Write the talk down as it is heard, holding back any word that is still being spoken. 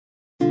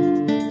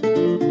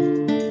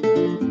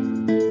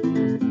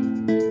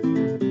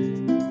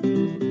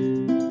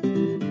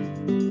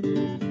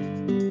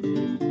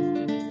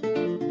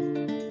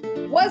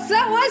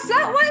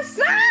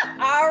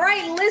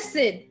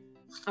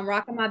I'm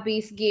rocking my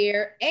Beast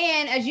gear.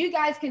 And as you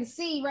guys can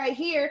see right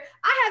here,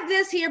 I have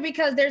this here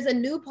because there's a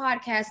new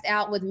podcast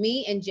out with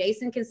me and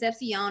Jason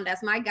Concepcion.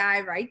 That's my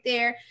guy right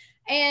there.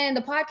 And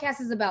the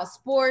podcast is about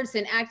sports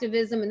and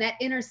activism and that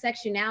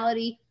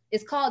intersectionality.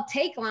 It's called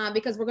Take Line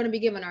because we're going to be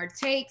giving our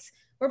takes.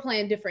 We're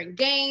playing different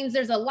games.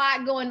 There's a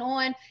lot going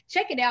on.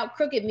 Check it out,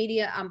 Crooked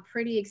Media. I'm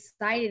pretty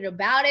excited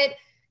about it.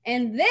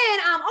 And then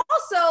I'm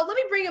also, let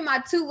me bring in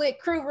my two lit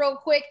crew real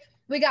quick.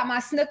 We got my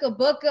Snooka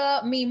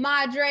Booka, me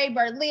Madre,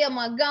 Berlia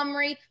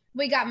Montgomery.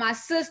 We got my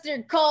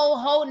sister Cole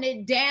holding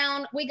it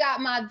down. We got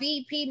my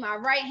VP, my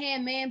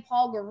right-hand man,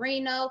 Paul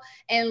Garino.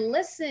 And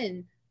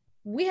listen,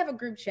 we have a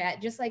group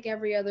chat just like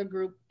every other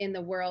group in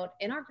the world.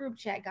 And our group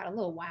chat got a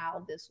little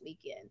wild this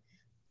weekend.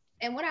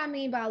 And what I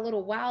mean by a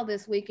little wild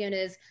this weekend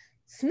is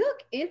Snook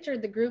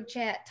entered the group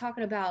chat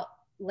talking about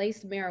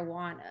laced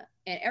marijuana.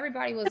 And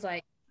everybody was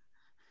like,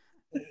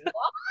 what?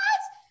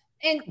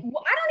 And I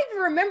don't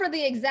even remember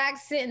the exact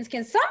sentence.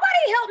 Can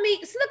somebody help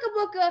me? Snooka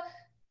Booka,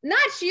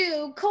 not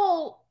you,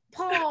 Cole,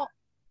 Paul.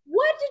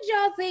 What did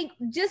y'all think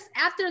just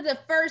after the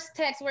first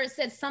text where it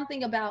said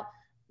something about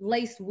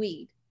laced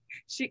weed?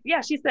 She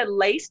said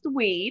laced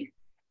weed.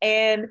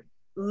 And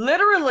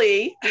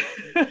literally,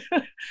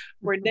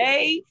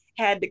 Renee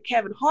had the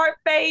Kevin Hart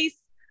face,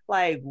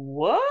 like,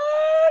 what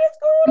is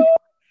going on?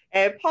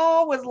 And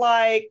Paul was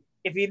like,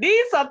 if you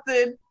need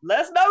something,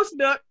 let's know,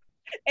 Snook.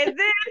 And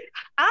then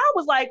I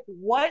was like,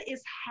 what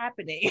is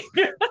happening?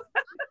 Come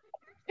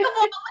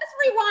on, let's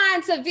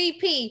rewind to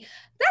VP.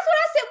 That's what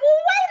I said.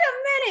 Well, wait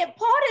a minute.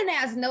 Paul didn't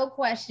ask no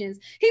questions.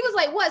 He was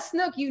like, what,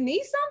 Snook, you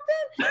need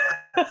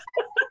something?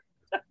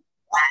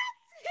 What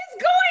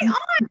is going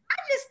on? I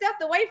just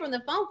stepped away from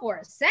the phone for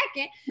a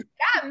second. Did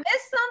I miss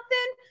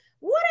something?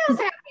 What else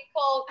happened,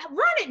 Cole?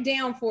 Run it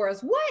down for us.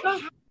 What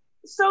happened?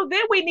 So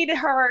then we needed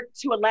her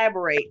to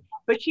elaborate,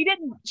 but she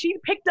didn't. She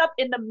picked up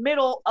in the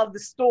middle of the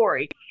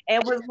story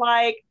and was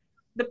like,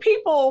 the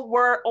people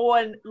were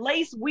on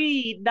laced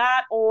weed,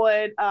 not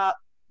on,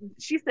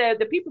 she said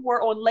the people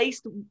were on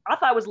laced, I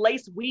thought it was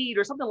laced weed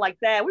or something like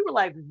that. We were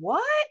like,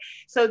 what?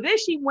 So then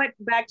she went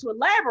back to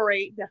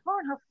elaborate that her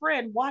and her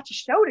friend watch a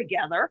show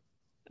together.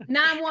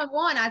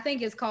 911, I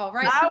think it's called,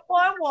 right?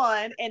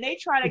 911, and they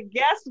try to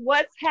guess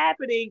what's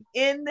happening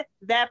in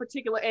that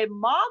particular. And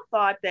Mom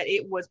thought that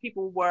it was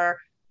people were.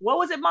 What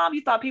was it, Mom?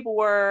 You thought people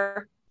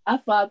were? I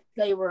thought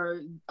they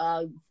were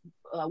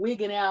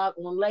wigging out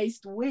on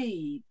laced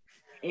weed,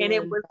 and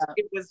it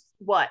was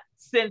what,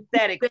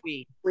 synthetic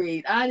weed.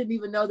 Weed. I didn't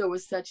even know there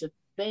was such a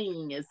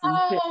thing as.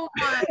 Oh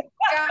my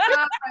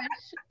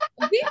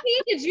gosh!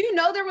 VP, did you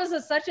know there was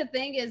such a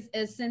thing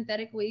as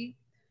synthetic weed?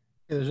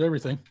 Yeah, there's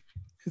everything.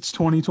 It's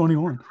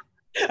 2021.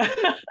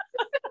 But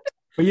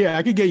yeah,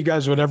 I could get you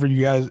guys whatever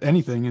you guys,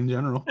 anything in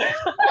general. Oh my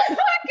gosh,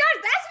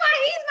 that's why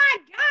he's my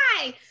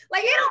guy.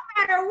 Like, it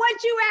don't matter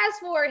what you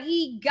ask for,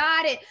 he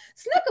got it.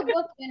 Snooka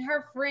Booka and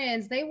her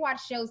friends, they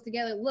watch shows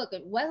together. Look,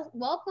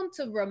 welcome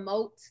to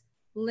remote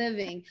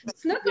living.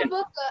 Snooka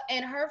Booka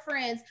and her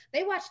friends,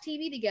 they watch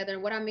TV together.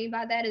 And what I mean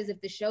by that is if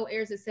the show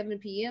airs at 7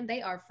 p.m.,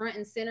 they are front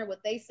and center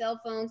with their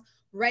cell phones,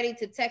 ready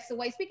to text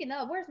away. Speaking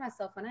of, where's my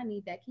cell phone? I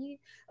need that. Can you?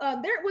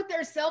 They're with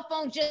their cell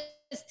phone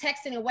just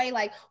texting away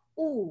like,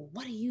 ooh,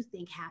 what do you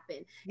think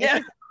happened? Yeah.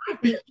 I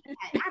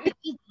think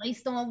he's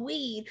laced on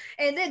weed.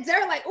 And then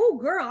they're like, ooh,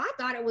 girl, I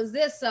thought it was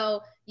this.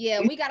 So yeah,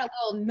 we got a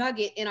little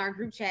nugget in our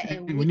group chat.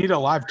 And we need a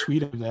live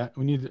tweet of that.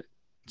 We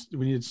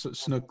need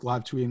Snook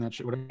live tweeting that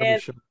shit, whatever the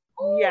show.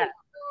 Yeah.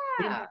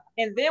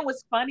 And then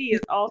what's funny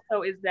is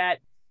that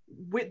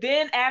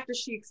then after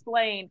she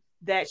explained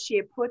that she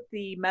had put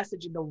the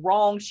message in the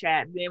wrong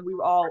chat, then we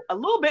were all a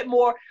little bit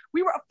more,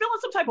 we were feeling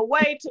some type of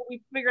way till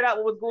we figured out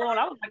what was going on.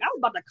 I was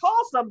about to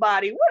call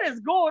somebody. What is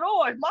going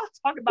on? Mom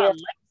talking about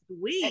laced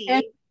weed.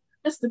 And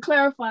just to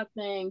clarify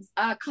things,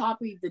 I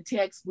copied the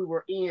text we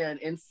were in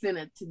and sent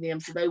it to them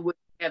so they wouldn't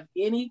have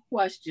any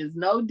questions,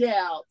 no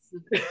doubts.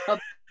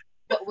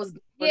 What was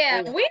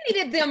on. We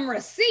needed them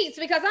receipts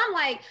because I'm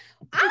like,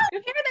 I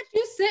don't care that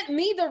you sent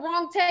me the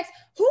wrong text.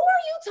 Who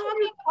are you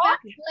talking about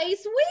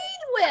laced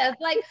weed with?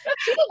 Like,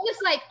 she was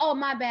just like, oh,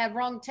 my bad,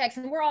 wrong text.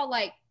 And we're all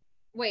like,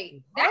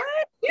 wait, that's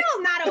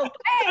still not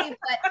okay.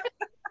 But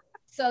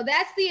so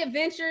that's the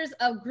adventures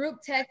of group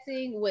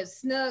texting with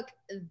Snook.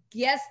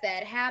 Yes,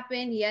 that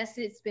happened. Yes,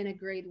 it's been a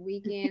great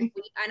weekend.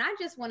 And I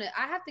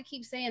have to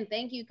keep saying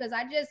thank you because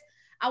I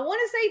want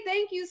to say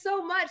thank you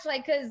so much.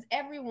 Like, because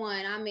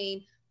everyone,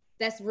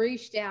 that's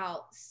reached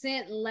out,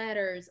 sent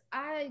letters.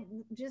 I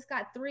just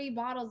got 3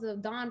 bottles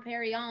of Dom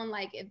Perignon,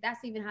 like, if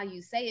that's even how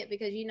you say it,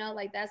 because,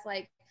 that's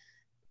like,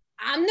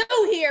 I'm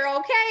new here,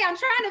 okay? I'm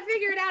trying to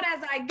figure it out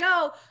as I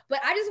go. But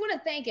I just want to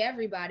thank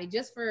everybody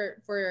just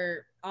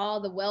for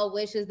all the well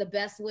wishes, the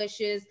best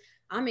wishes.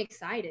 I'm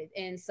excited.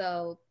 And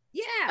so,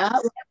 yeah.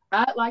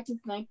 I'd like to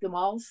thank them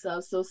also.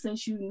 So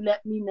since you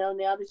let me know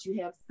now that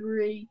you have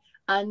 3,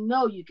 I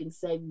know you can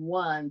save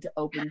 1 to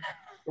open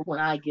when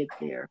I get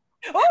there.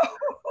 Oh,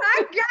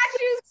 I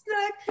got you,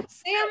 Snook.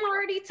 Sam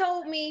already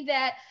told me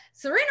that.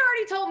 Serena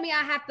already told me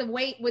I have to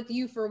wait with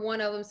you for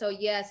one of them. So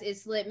yes,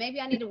 it's lit. Maybe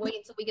I need to wait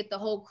until we get the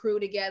whole crew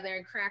together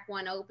and crack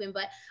one open.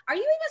 But are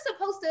you even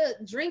supposed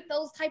to drink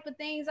those type of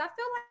things? I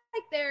feel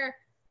like they're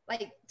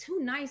like too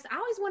nice. I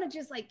always want to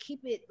just like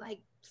keep it like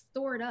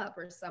stored up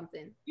or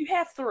something. You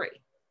have 3.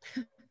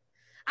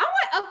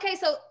 Okay,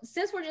 so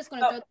since we're just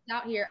going to throw this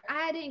out here,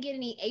 I didn't get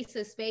any Ace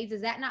of Spades.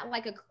 Is that not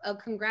like a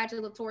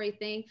congratulatory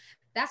thing?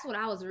 That's what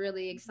I was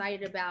really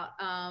excited about.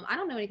 I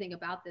don't know anything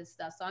about this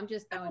stuff, so I'm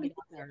just throwing it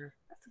out there.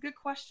 That's a good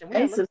question.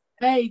 Ace of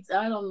Spades,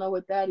 I don't know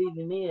what that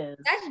even is.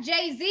 That's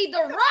Jay-Z, The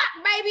Rock,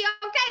 baby.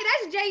 Okay,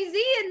 that's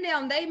Jay-Z and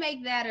them. They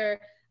make that, or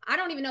I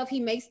don't even know if he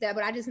makes that,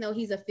 but I just know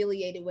he's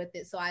affiliated with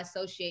it, so I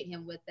associate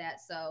him with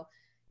that. So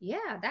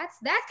yeah, that's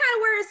kind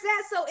of where it's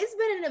at. So it's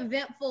been an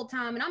eventful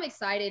time, and I'm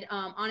excited,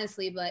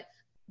 honestly. But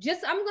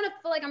I'm gonna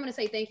feel like I'm gonna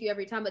say thank you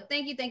every time. But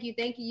thank you,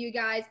 you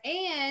guys.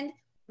 And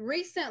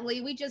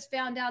recently, we just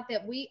found out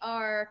that we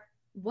are.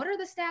 What are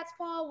the stats,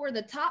 Paul? We're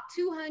the top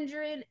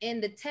 200 in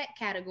the tech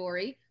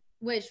category.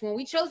 Which, when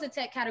we chose the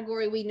tech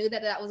category, we knew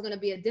that was going to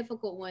be a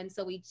difficult one.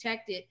 So we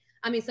checked it.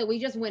 So we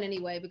just went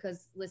anyway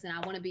because listen, I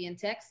want to be in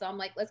tech. So I'm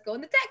like, let's go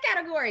in the tech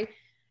category.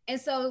 And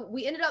so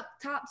we ended up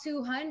top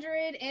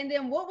 200. And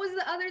then what was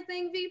the other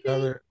thing, VP?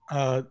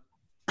 The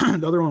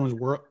other one was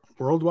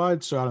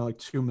worldwide. So out of like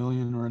 2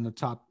 million, we're in the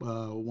top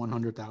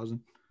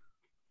 100,000.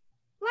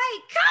 Like,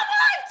 come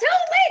on,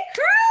 two-week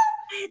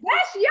crew.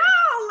 That's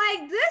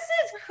y'all. Like, this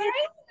is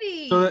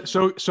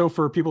crazy. So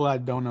for people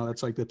that don't know,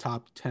 that's like the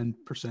top 10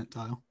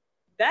 percentile.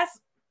 That's,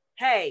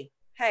 hey,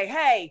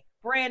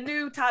 brand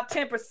new top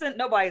 10%.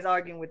 Nobody's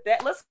arguing with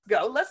that. Let's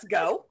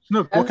go.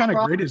 No, what kind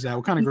of grade is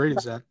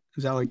that?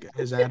 Is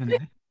that an A?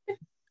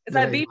 Is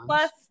that B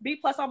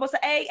plus, almost an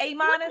A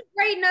minus?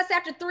 Grading us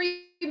after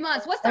 3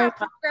 months. What's our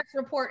progress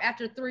report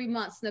after 3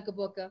 months,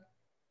 Snookabuka?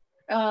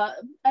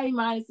 A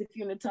minus if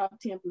you're in the top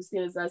 10%,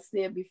 as I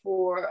said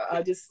before.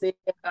 I just said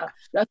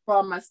that's why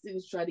all my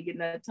students try to get in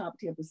that top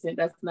 10%.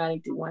 That's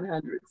 90 to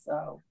 100.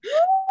 So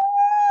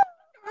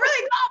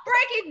really gonna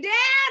break it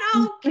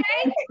down,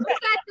 okay? We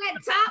got that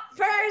top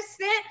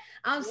percent.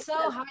 I'm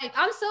so hyped.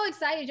 I'm so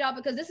excited, y'all,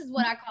 because this is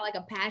what I call like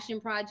a passion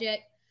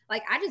project.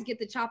 Like, I just get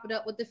to chop it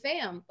up with the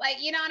fam. Like,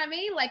 you know what I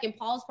mean? Like, and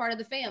Paul's part of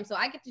the fam. So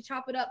I get to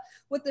chop it up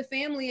with the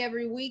family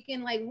every week.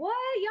 And like, what?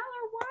 Y'all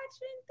are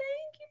watching?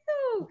 Thank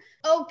you.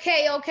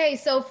 Okay.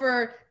 So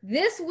for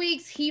this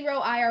week's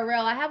Hero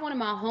IRL, I have one of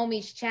my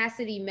homies,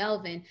 Chastity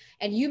Melvin.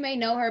 And you may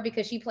know her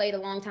because she played a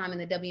long time in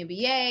the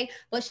WNBA,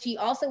 but she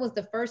also was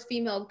the first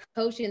female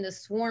coach in the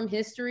Swarm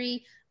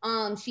history.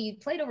 She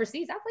played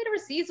overseas. I played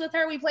overseas with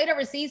her. We played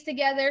overseas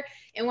together.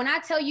 And when I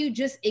tell you,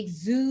 just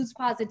exudes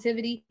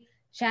positivity,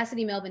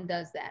 Chastity Melvin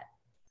does that.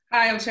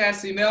 Hi, I'm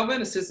Chastity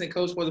Melvin, assistant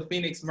coach for the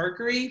Phoenix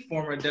Mercury,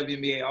 former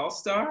WNBA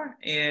All-Star,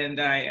 and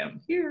I am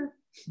here.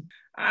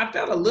 I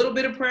felt a little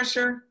bit of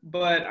pressure,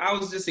 but I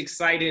was just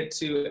excited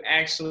to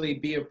actually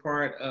be a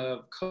part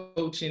of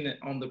coaching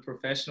on the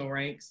professional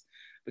ranks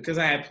because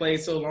I had played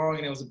so long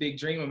and it was a big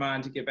dream of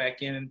mine to get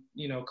back in,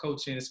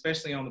 coaching,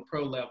 especially on the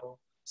pro level.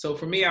 So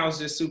for me, I was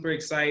just super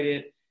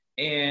excited,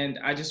 and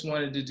I just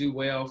wanted to do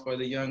well for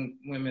the young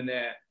women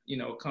that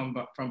come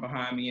from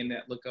behind me and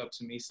that look up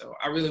to me. So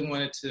I really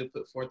wanted to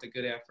put forth a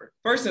good effort.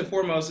 First and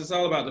foremost, it's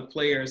all about the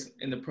players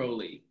in the pro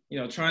league,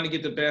 trying to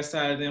get the best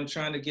out of them,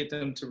 trying to get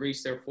them to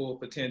reach their full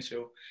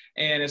potential.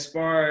 And as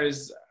far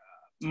as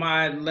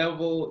my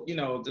level,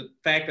 the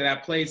fact that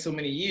I played so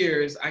many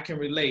years, I can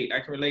relate. I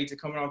can relate to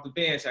coming off the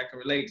bench. I can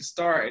relate to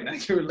starting. I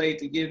can relate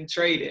to getting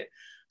traded.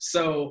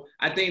 So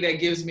I think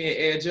that gives me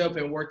an edge up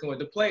in working with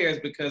the players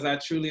because I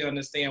truly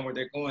understand what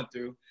they're going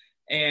through.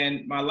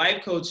 And my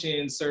life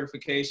coaching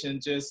certification,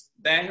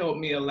 that helped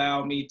me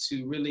allow me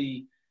to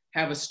really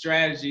have a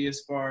strategy as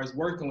far as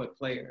working with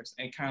players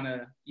and kind of,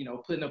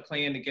 putting a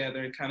plan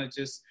together and kind of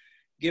just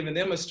giving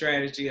them a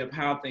strategy of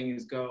how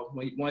things go.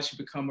 Once you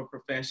become a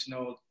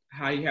professional,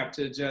 how you have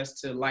to adjust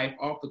to life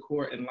off the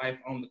court and life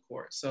on the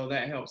court. So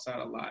that helps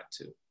out a lot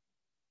too.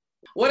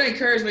 What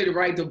encouraged me to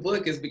write the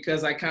book is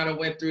because I kind of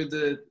went through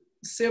the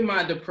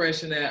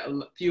semi-depression that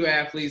a few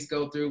athletes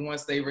go through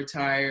once they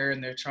retire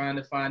and they're trying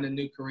to find a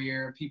new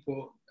career.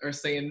 People are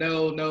saying,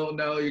 no,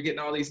 you're getting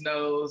all these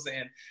no's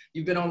and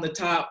you've been on the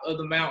top of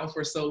the mountain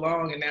for so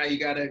long and now you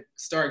got to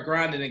start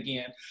grinding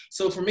again.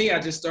 So for me, I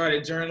just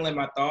started journaling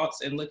my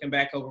thoughts and looking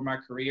back over my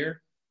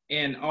career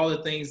and all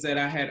the things that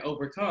I had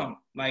overcome.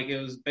 Like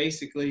it was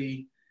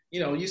basically,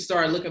 you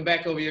start looking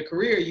back over your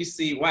career, you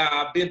see, wow,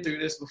 I've been through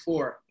this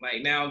before.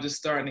 Like now I'm just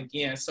starting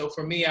again. So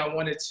for me, I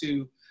wanted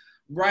to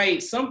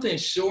write something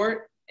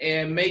short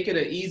and make it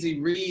an easy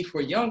read for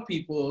young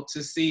people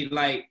to see,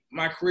 like,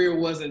 my career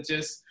wasn't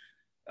just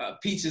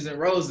peaches and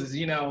roses,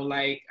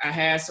 like I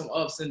had some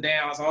ups and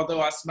downs, although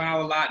I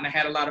smiled a lot and I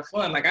had a lot of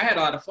fun. Like I had a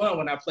lot of fun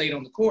when I played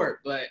on the court,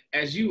 but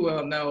as you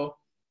well know,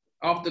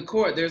 off the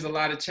court, there's a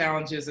lot of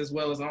challenges as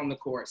well as on the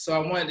court. So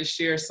I wanted to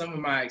share some of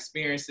my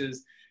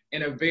experiences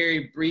in a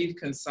very brief,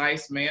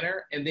 concise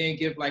manner, and then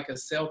give like a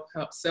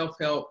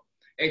self-help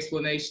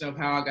explanation of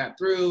how I got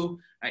through.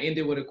 I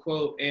ended with a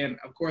quote, and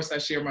of course I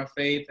share my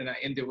faith, and I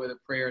ended with a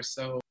prayer.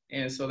 So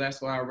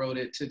that's why I wrote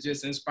it, to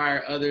just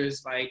inspire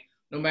others, like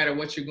no matter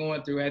what you're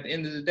going through, at the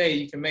end of the day,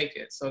 you can make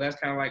it. So that's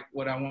kind of like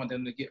what I want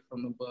them to get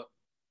from the book.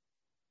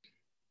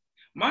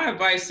 My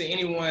advice to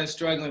anyone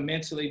struggling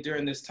mentally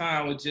during this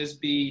time would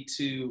just be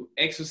to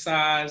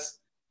exercise,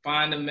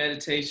 find a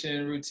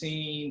meditation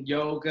routine,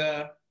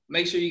 yoga,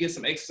 make sure you get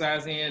some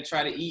exercise in,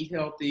 try to eat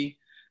healthy.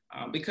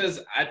 Because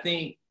I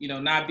think,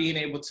 not being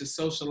able to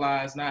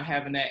socialize, not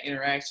having that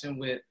interaction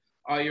with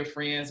all your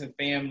friends and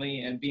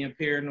family, and being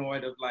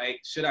paranoid of like,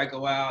 should I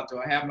go out? Do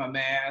I have my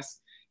mask?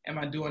 Am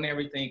I doing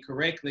everything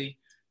correctly?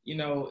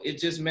 It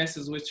just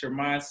messes with your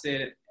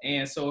mindset.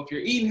 And so if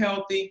you're eating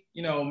healthy,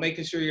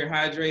 making sure you're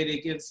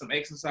hydrated, getting some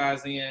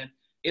exercise in,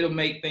 it'll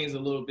make things a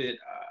little bit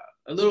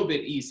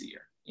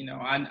easier.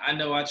 I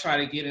know I try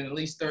to get in at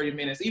least 30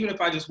 minutes, even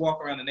if I just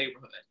walk around the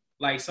neighborhood.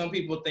 Like some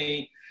people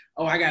think,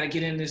 oh, I got to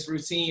get in this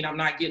routine. I'm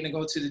not getting to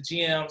go to the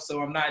gym,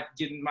 so I'm not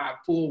getting my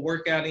full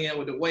workout in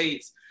with the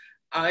weights.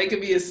 It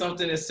could be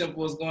something as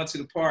simple as going to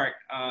the park.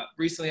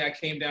 Recently, I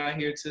came down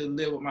here to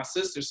live with my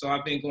sister, so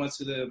I've been going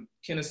to the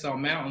Kennesaw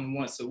Mountain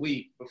once a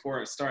week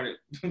before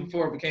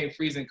it became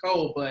freezing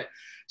cold. But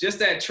just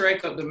that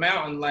trek up the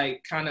mountain,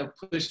 like, kind of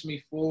pushed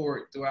me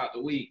forward throughout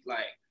the week.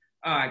 Like,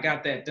 I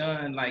got that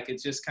done. Like, it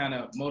just kind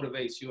of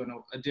motivates you in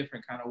a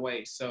different kind of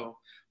way. So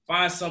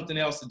find something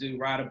else to do,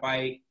 ride a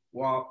bike,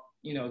 walk,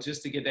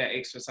 just to get that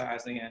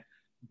exercise in.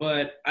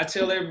 But I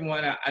tell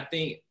everyone, I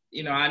think,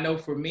 I know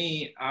for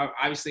me,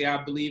 obviously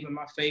I believe in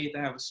my faith.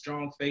 I have a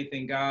strong faith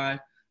in God.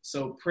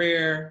 So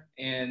prayer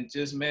and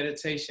just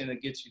meditation to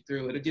get you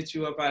through. It'll get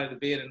you up out of the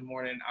bed in the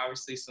morning.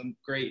 Obviously some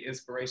great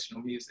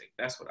inspirational music.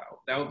 That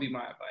would be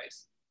my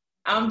advice.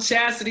 I'm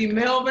Chastity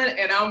Melvin,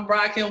 and I'm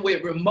rocking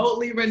with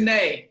Remotely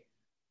Renee.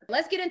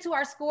 Let's get into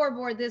our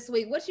scoreboard this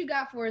week. What you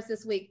got for us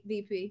this week,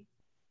 VP?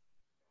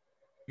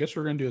 I guess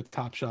we're going to do a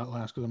top shot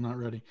last because I'm not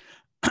ready.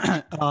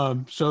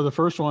 So the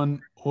first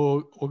one,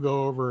 we'll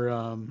go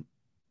over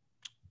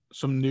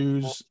some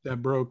news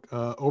that broke.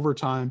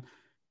 Overtime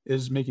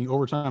is making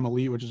Overtime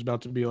Elite, which is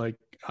about to be like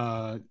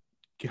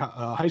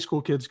high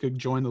school kids could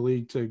join the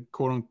league to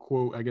quote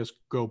unquote, I guess,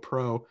 go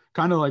pro,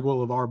 kind of like what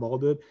LeVar Ball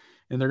did.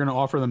 And they're going to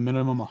offer them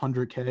minimum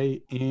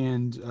 $100K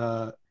and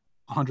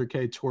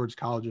 $100K towards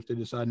college if they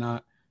decide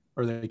not,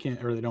 or they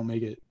can't, or they don't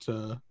make it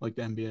to like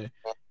the NBA.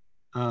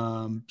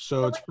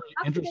 So it's pretty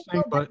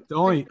interesting, but the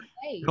only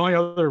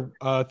other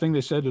thing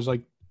they said was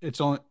like, it's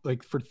only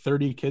like for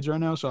 30 kids right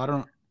now. So I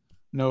don't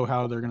know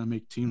how they're going to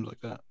make teams like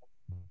that.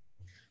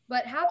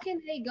 But how can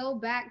they go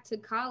back to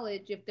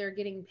college if they're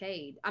getting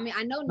paid? I mean,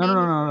 I know.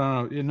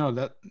 No. You know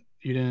that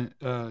you didn't,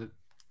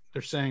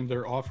 they're saying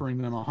they're offering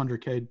them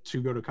 $100K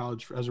to go to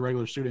college as a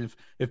regular student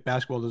if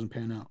basketball doesn't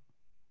pan out.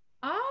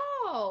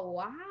 Oh,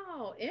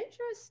 wow.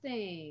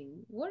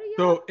 Interesting. What are you?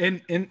 So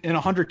in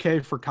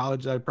 $100K for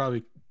college, that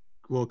probably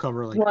will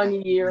cover like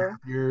 1 year.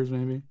 Years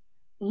maybe.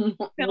 1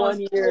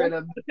 year.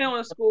 Depending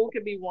on school,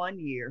 could be 1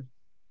 year.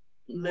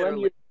 Literally. 1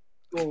 year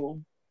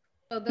school.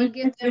 So they'll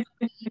give them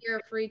a year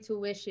of free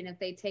tuition if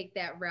they take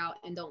that route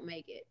and don't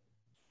make it.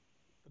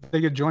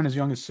 They could join as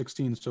young as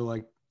 16, so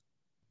like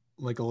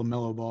a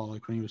LaMelo Ball,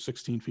 like when he was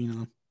 16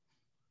 phenom.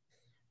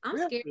 I'm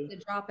scared of the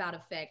dropout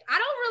effect. I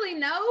don't really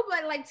know,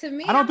 but like to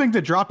me, I don't think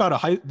the dropout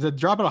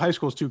of high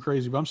school is too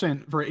crazy. But I'm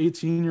saying for an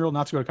 18-year-old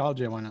not to go to college,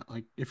 yeah, why not?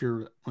 Like if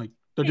you're like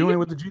they're doing it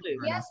with the G League.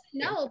 Yes,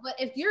 no, but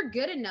if you're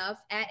good enough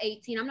at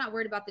 18, I'm not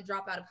worried about the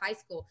dropout of high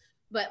school.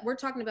 But we're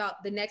talking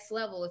about the next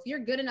level. If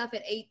you're good enough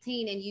at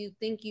 18 and you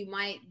think you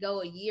might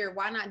go a year,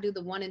 why not do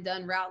the one and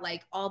done route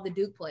like all the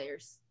Duke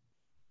players?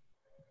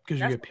 Because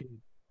you get paid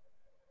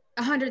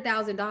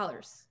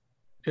 $100,000.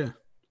 Yeah.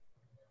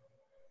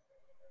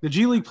 The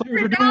G League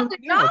players are doing it right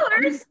now.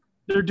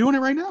 They're doing it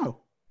right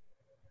now.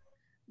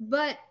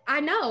 But I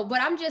know,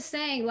 but I'm just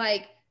saying,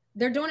 like,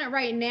 they're doing it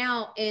right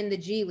now in the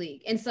G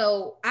League. And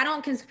so I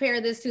don't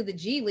compare this to the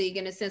G League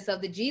in the sense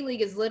of the G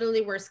League is literally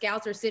where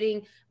scouts are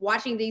sitting,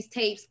 watching these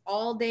tapes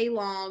all day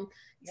long.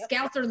 Yep.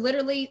 Scouts are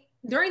literally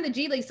during the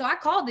G League. So I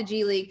called the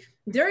G League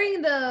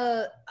during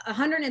the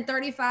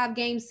 135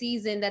 game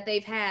season that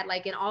they've had,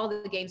 like in all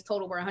the games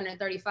total were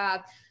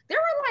 135. There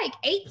were like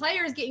 8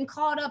 players getting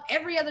called up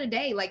every other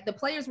day. Like the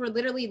players were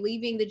literally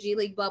leaving the G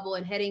League bubble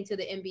and heading to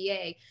the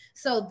NBA.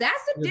 So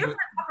that's a different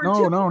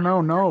opportunity.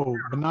 No.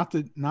 But not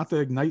the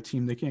Ignite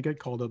team. They can't get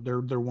called up.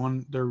 They're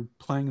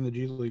playing in the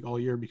G League all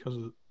year because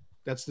of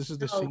this is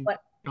the same.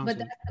 But that's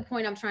the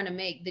point I'm trying to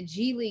make. The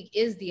G League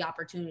is the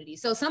opportunity.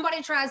 So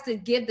somebody tries to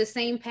give the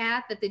same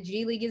path that the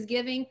G League is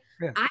giving.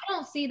 Yeah. I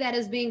don't see that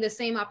as being the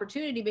same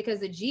opportunity because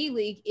the G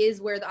League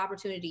is where the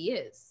opportunity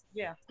is.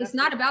 Yeah. It's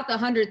not about the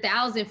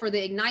 100,000 for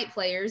the Ignite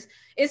players.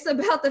 It's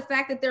about the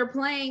fact that they're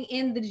playing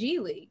in the G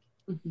League.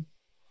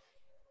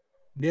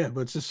 Yeah,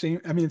 but it's the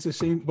same. I mean, it's the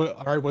same. But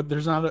all right,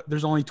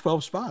 there's only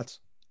 12 spots.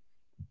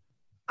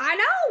 I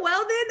know. Well,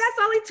 then that's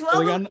only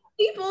 12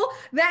 people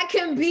that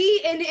can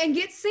be and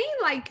get seen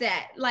like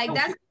that. Like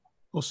that's.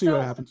 We'll see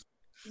what happens.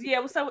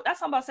 Yeah, so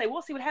that's what I'm about to say.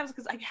 We'll see what happens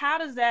because like, how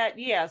does that?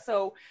 Yeah,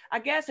 so I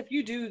guess if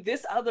you do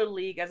this other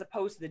league as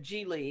opposed to the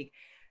G League,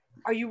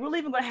 are you really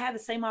even going to have the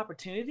same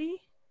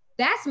opportunity?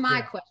 That's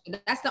my question.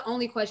 That's the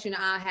only question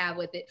I have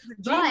with it.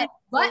 G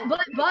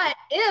But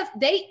if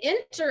they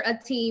enter a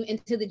team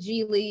into the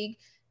G League,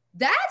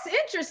 that's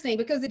interesting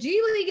because the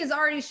G League has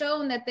already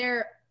shown that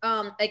they're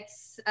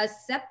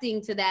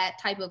accepting to that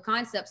type of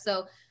concept.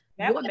 So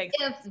That what would make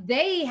if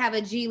they have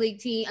a G League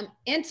team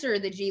enter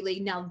the G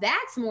League? Now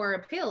that's more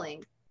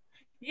appealing.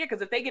 Yeah,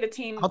 because if they get a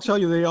team, I'll tell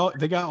you,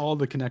 they got all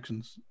the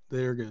connections.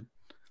 They're good.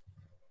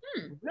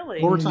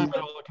 really. Overtime,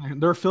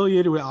 they're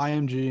affiliated with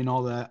IMG and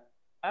all that.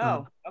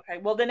 Oh,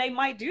 okay. Well, then they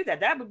might do that.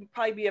 That would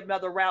probably be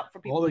another route for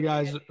people. All the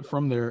guys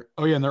from there.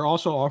 Oh yeah, and they're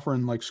also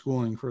offering like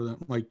schooling for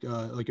them, like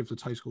if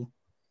it's high school.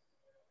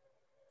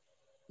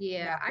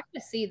 Yeah, I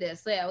can see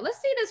this. Yeah, well, let's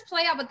see this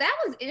play out. But that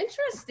was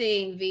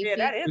interesting, VP. Yeah,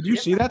 that is. Did you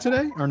see that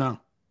today or no?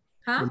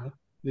 Huh?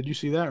 Did you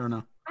see that or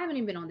no? I haven't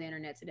even been on the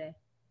internet today.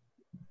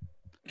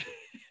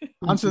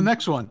 On to the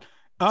next one.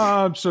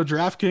 So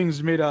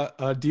DraftKings made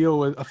a deal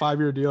with a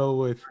 5-year deal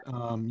with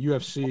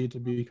UFC to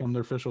become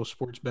their official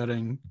sports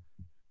betting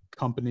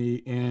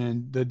company,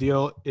 and the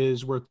deal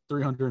is worth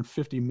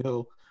 $350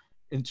 million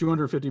and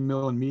 $250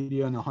 million in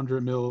media and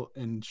 $100 million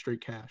in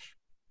straight cash.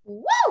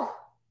 Woo!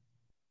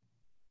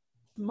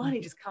 Money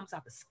just comes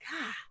out the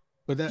sky.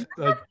 But that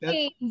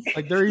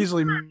they're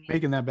easily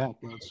making that back.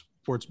 It's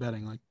sports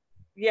betting, like.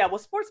 Yeah, well,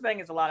 sports betting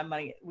is a lot of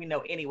money, we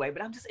know anyway.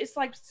 But it's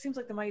like seems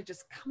like the money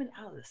just coming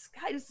out of the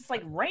sky. It's just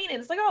like raining.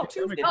 It's like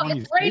Tuesday.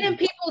 It's raining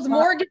people's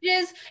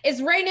mortgages. It's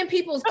raining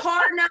people's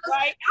car notes.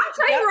 Right. I'll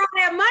tell you where all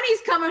that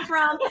money's coming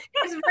from.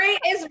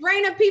 It's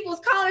raining people's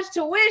college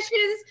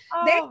tuitions.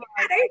 They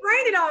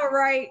raining all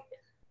right.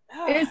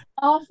 It's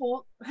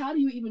awful. How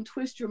do you even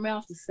twist your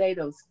mouth to say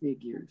those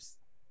figures?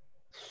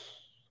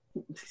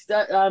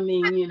 I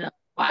mean,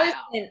 wow.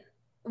 Listen,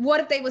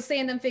 what if they were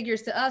saying them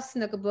figures to us,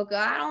 Snooker Booker?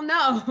 I don't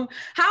know.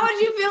 How would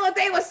you feel if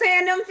they were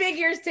saying them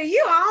figures to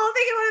you? I don't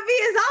think it would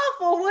be as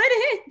awful, would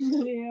it?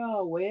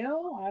 Yeah,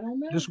 well, I don't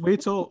know. Just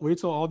wait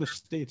till all the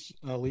states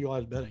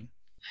legalize betting.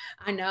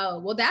 I know.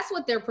 Well, that's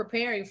what they're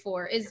preparing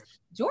for. Is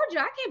Georgia?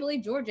 I can't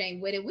believe Georgia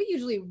ain't with it. We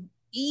usually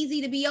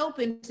easy to be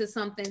open to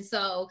something.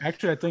 So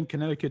actually, I think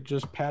Connecticut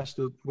just passed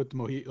it with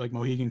the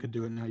Mohegan could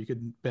do it now. You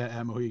could bet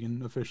at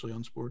Mohegan officially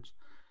on sports.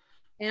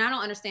 And I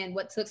don't understand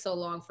what took so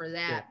long for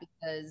that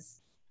because.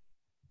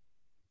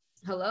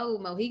 Hello,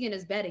 Mohegan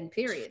is betting,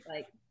 period.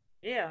 Like,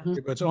 yeah.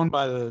 But it's owned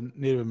by the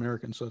Native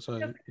Americans, so it's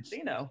like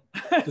casino.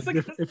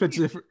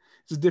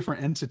 It's a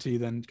different entity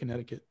than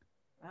Connecticut.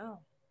 Oh. All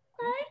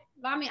right.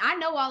 I mean, I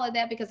know all of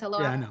that because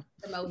I know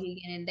the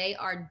Mohegan and they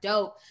are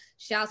dope.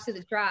 Shouts to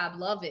the tribe,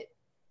 love it.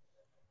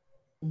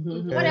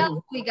 Mm-hmm. What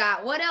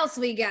else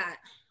we got?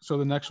 So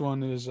the next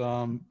one is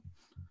I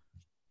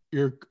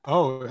don't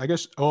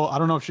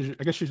know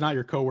if she's not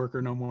your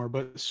coworker no more,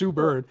 but Sue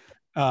Bird.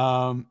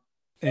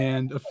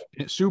 And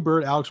Sue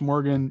Bird, Alex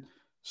Morgan,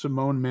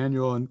 Simone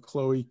Manuel, and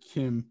Chloe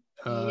Kim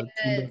teamed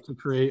up to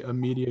create a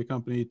media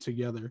company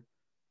together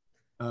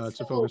to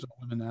focus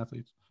on women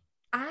athletes.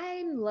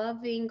 I'm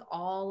loving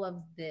all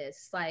of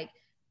this. Like,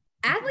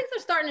 athletes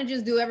are starting to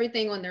just do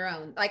everything on their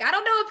own. Like, I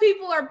don't know if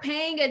people are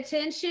paying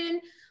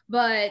attention,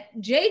 but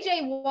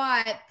JJ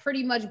Watt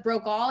pretty much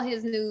broke all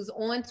his news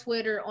on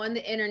Twitter, on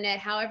the internet,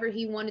 however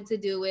he wanted to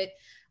do it.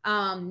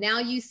 Now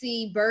you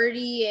see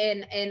Birdie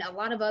and a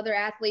lot of other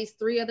athletes,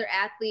 3 other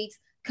athletes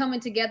coming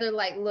together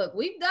like, look,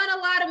 we've done a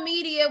lot of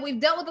media. We've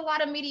dealt with a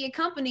lot of media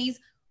companies.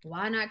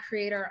 Why not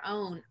create our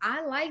own?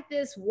 I like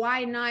this.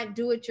 Why not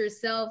do it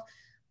yourself?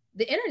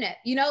 The internet,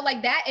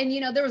 like that. And,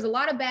 there was a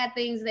lot of bad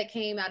things that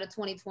came out of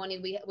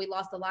 2020. We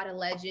lost a lot of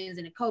legends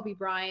and Kobe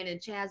Bryant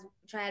and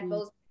Chad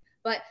Bose.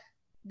 But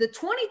the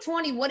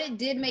 2020, what it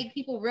did make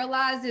people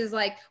realize is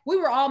like, we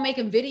were all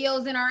making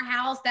videos in our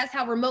house. That's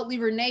how Remotely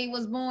Renee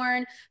was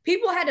born.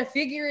 People had to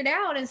figure it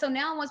out. And so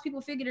now once people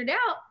figured it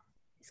out,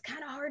 it's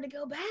kind of hard to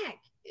go back.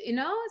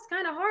 It's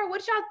kind of hard.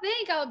 What y'all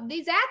think?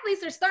 These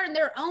athletes are starting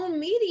their own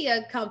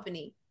media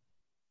company.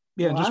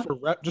 Yeah, and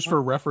just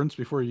for reference,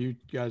 before you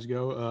guys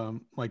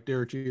go, like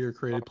Derek Jeter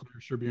created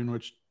Players Tribune,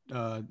 which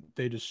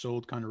they just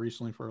sold kind of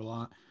recently for a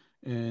lot.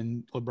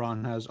 And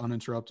LeBron has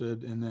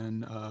Uninterrupted, and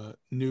then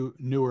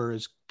newer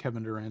is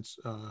Kevin Durant's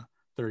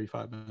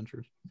 35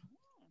 Ventures.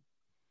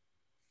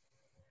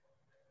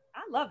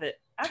 I love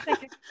it. I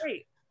think it's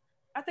great.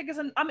 I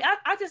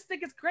just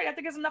think it's great. I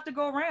think it's enough to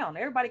go around.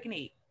 Everybody can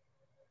eat.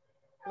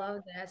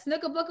 Love that.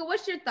 Snooker Booker,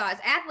 what's your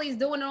thoughts? Athletes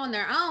doing it on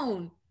their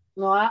own.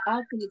 No, I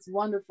think it's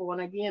wonderful.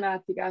 And again, I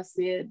think I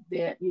said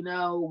that, you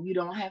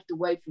don't have to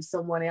wait for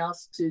someone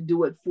else to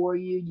do it for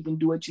you. You can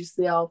do it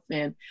yourself.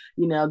 And,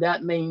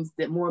 that means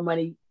that more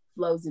money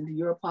flows into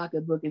your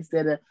pocketbook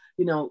instead of,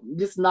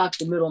 just knock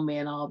the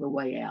middleman all the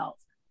way out.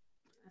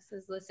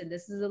 Listen,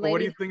 this is a lady. What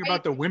do you think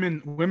about the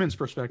women's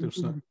perspective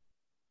stuff?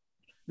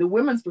 The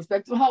women's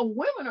perspective,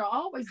 women are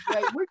always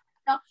great.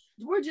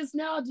 We're just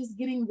now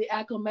getting the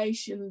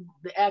acclamation,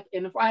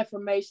 and the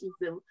affirmations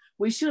that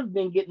we should have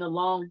been getting a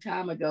long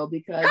time ago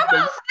because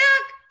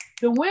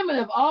The women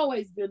have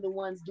always been the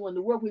ones doing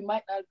the work. We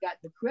might not have got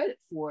the credit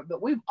for it,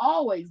 but we've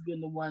always been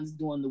the ones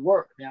doing the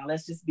work. Now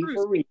let's just be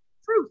for real.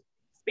 Truth.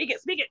 Speak it.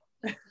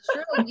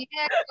 True.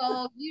 Yeah.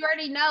 So you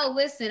already know.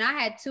 Listen, I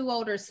had 2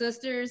 older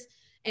sisters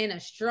and a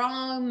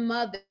strong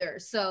mother.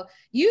 So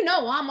you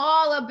know I'm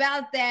all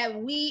about that.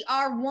 We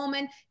are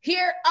woman.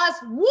 Hear us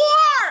war.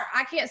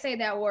 I can't say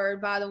that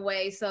word, by the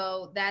way.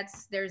 So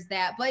there's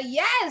that. But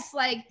yes,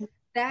 like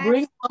that.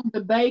 Bring on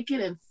the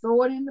bacon and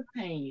throw it in the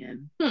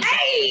pan.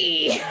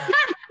 Hey.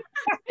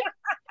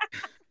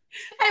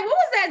 Hey, what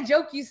was that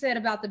joke you said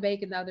about the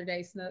bacon the other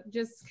day, Snook?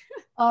 Just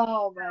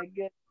oh my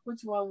goodness.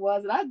 Which one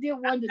was it? I did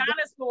one today.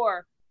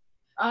 Dinosaur.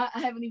 I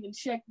haven't even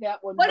checked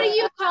that one. What do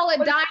you call a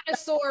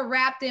dinosaur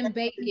wrapped in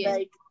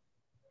bacon?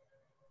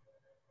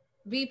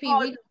 VP, Paul,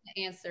 we know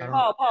the answer.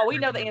 Paul, we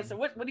know the answer.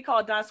 What do you call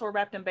a dinosaur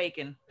wrapped in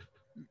bacon?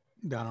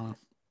 I don't know.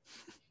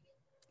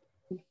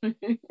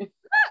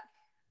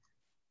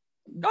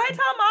 Go ahead,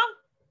 tell Mom.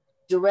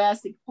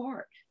 Jurassic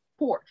Park.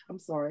 Pork. I'm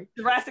sorry.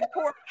 Jurassic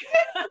Pork.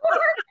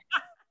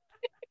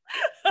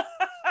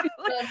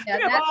 Yeah,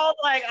 We're all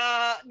like,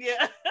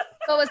 yeah.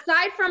 So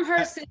aside from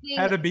her sending,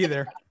 Had to be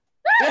there.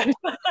 that's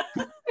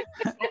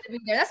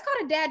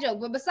called a dad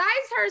joke. But besides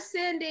her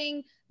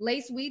sending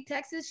lace weed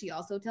texts, she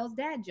also tells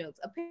dad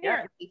jokes,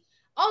 apparently. Yeah.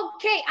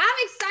 Okay, I'm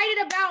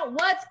excited about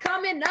what's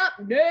coming up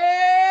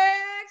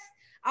next.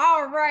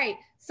 All right.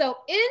 So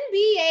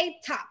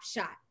NBA Top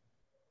Shot.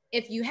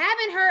 If you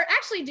haven't heard,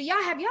 actually,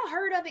 have y'all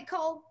heard of it,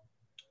 Cole?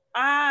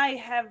 I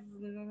have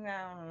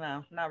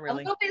no, not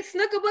really. A little bit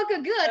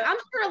snooker-booker good. I'm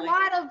sure a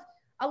lot.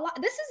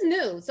 This is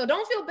new, so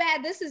don't feel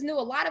bad. This is new.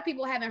 A lot of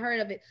people haven't heard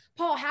of it.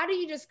 Paul, how do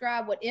you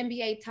describe what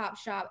NBA Top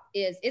Shot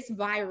is? It's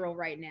viral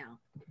right now.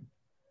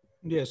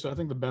 Yeah, so I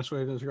think the best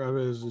way to describe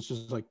it is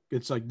it's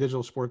like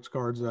digital sports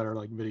cards that are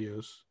like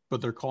videos, but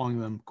they're calling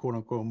them quote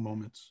unquote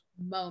moments.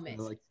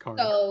 Moments. Like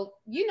cards. So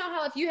you know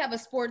how if you have a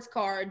sports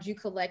card, you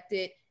collect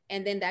it,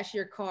 and then that's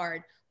your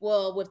card.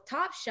 Well, with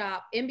Top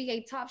Shop,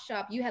 NBA Top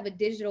Shop, you have a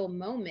digital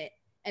moment,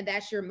 and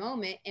that's your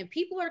moment. And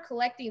people are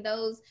collecting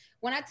those.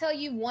 When I tell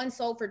you one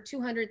sold for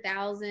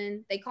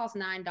 $200,000, they cost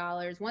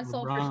 $9. One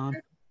sold for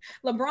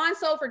LeBron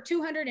sold for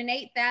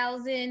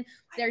 $208,000.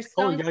 There's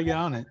some. Oh, you gotta get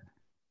on it.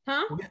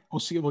 Huh?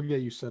 We'll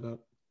get you set up.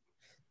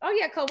 Oh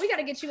yeah, Cole. We got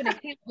to get you an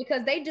account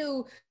because they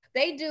do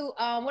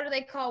what do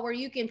they call where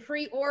you can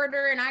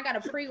pre-order, and I got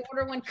a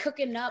pre-order one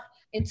cooking up.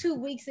 In 2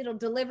 weeks it'll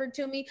deliver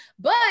to me.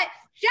 But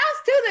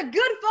shouts to the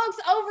good folks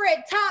over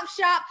at Top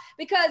Shop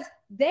because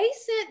they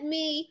sent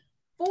me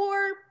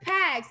 4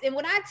 packs. And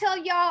when I tell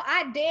y'all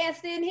I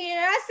danced in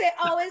here, I said,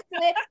 oh, it's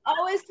lit,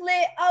 oh, it's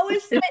lit, oh,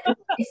 it's lit.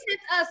 They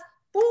sent us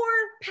 4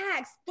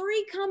 packs,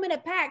 3 come in a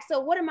pack. So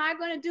what am I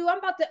going to do? I'm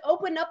about to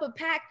open up a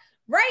pack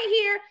right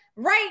here,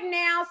 right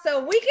now,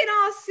 so we can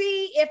all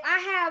see if I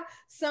have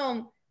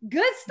some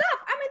good stuff.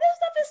 I mean, this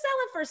stuff is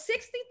selling for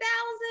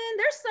 $60,000.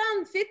 There's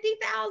some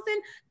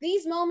 $50,000.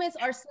 These moments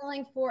are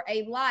selling for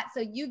a lot. So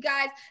you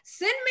guys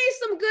send me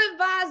some good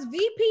vibes.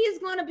 VP is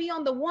going to be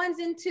on the 1s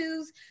and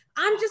 2s.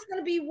 I'm just going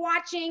to be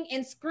watching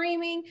and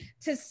screaming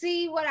to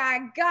see what I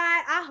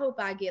got. I hope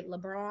I get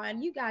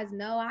LeBron. You guys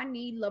know I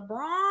need LeBron.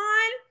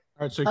 All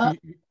right, so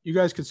you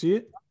guys can see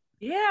it?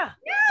 Yeah.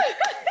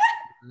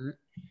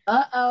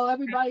 Uh-oh,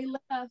 everybody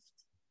left.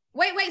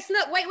 Wait,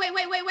 Snook. Wait,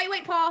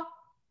 Paul.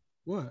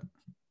 What?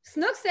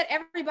 Snook said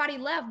everybody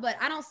left, but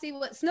I don't see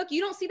what Snook.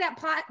 You don't see that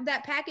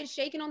package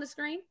shaking on the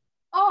screen?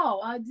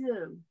 Oh, I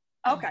do.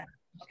 Okay.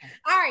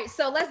 All right,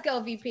 so let's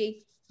go,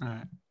 VP. All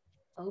right.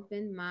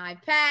 Open my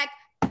pack.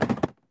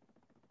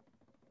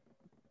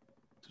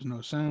 There's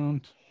no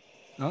sound.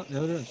 Oh,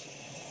 there it is.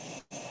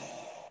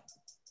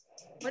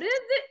 What is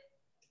it?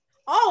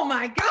 Oh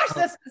my gosh,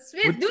 that's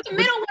suspense. Do the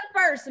middle one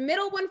first. The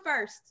middle one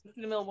first.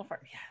 The middle one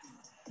first. Yes.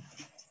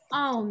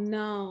 Oh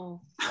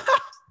no.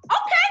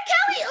 Okay,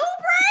 Kelly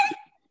Oubre.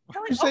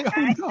 You say,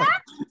 okay.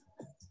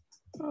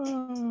 oh,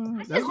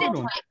 no. That's a good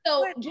one.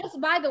 So just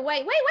by the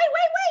way, wait.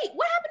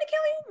 What happened to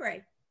Kelly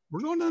Oubre?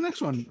 We're going to the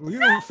next one. We're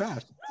going to go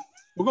fast.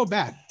 We'll go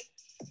back.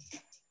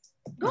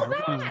 Go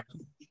back. No,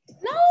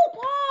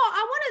 Paul.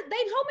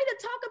 They told me to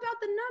talk about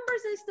the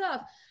numbers and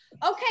stuff.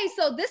 Okay,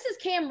 so this is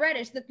Cam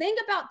Reddish. The thing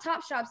about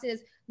Top Shops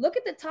is look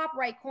at the top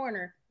right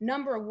corner,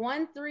 number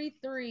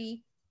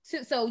 133.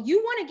 So you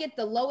want to get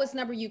the lowest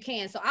number you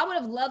can. So I would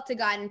have loved to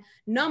gotten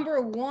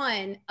number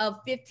 1 of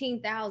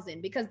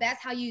 15,000 because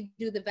that's how you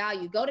do the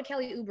value. Go to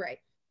Kelly Oubre.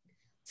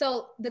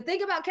 So the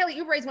thing about Kelly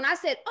Oubre is when I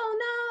said,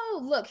 oh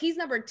no, look, he's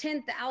number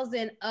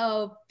 10,000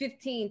 of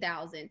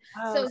 15,000.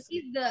 So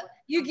he's So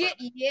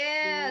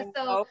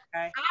okay.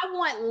 I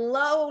want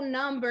low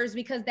numbers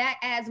because that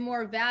adds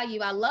more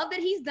value. I love that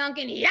he's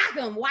dunking.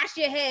 Yakum, wash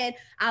your head.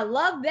 I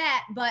love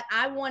that, but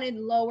I wanted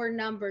lower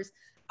numbers.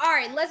 All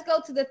right, let's go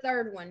to the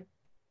third one.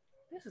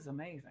 This is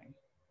amazing.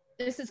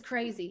 This is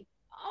crazy.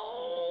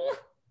 Oh.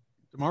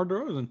 DeMar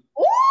DeRozan.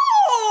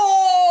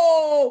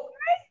 Oh,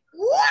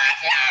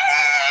 watch it!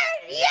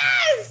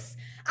 Yes,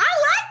 I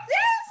like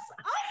this.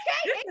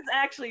 Okay, this is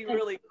actually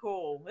really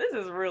cool. This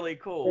is really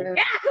cool.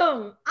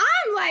 Yakum,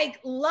 I'm like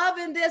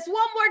loving this.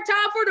 One more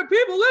time for the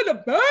people in the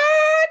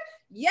back.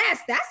 Yes,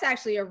 that's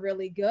actually a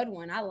really good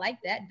one. I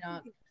like that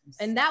dunk.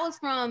 And that was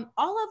from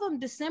all of them,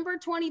 December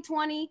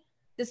 2020,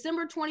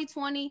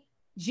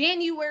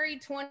 January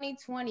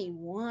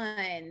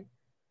 2021.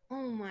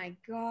 Oh my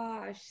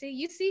gosh. See,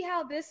 you see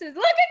how this is.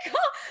 Look at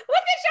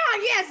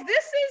Sean. Yes,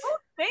 this is. Who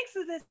thinks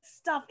of this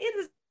stuff? It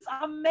is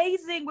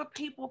amazing what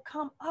people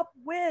come up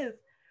with.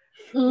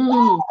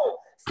 So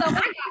I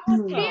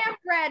got Cam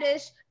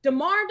Reddish,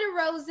 DeMar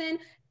DeRozan,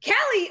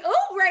 Kelly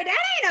Oubre. That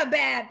ain't a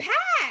bad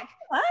pack.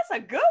 Well, that's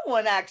a good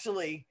one,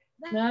 actually.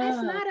 That's not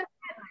a bad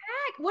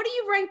pack. What do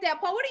you rank that,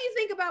 Paul? What do you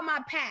think about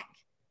my pack?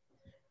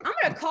 I'm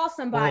gonna call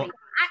somebody. Well,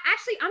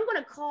 I'm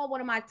gonna call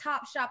one of my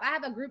Top Shop. I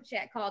have a group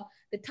chat called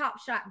the Top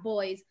Shot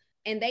Boys,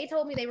 and they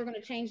told me they were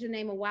gonna change the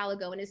name a while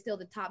ago, and it's still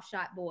the Top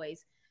Shot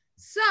Boys.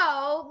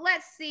 So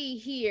let's see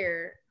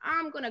here.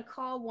 I'm gonna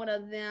call one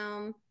of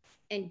them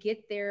and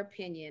get their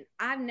opinion.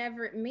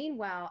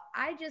 Meanwhile,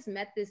 I just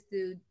met this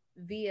dude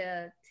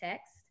via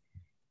text,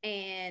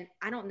 and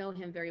I don't know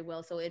him very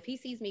well. So if he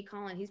sees me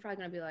calling, he's probably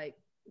gonna be like,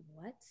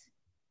 what?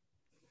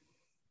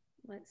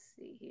 Let's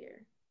see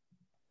here.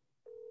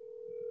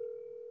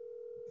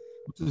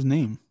 What's his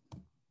name?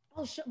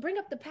 Oh, bring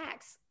up the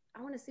packs.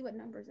 I want to see what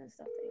numbers and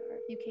stuff they are,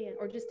 if you can,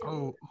 or just tell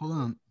me. Hold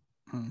on.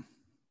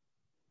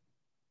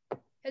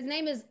 His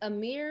name is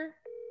Amir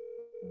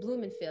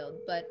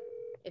Blumenfield, but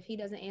if he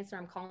doesn't answer,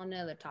 I'm calling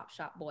another Top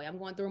Shop boy. I'm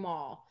going through them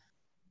all.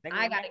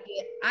 I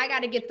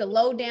gotta get the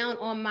lowdown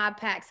on my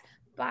packs.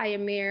 Bye,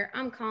 Amir.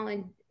 I'm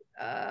calling.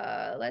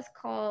 Let's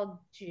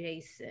call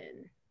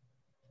Jason.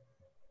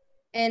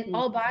 And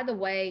oh, by the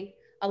way,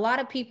 a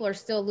lot of people are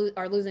still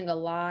losing a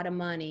lot of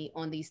money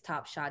on these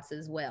Top Shots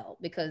as well,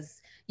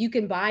 because you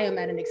can buy them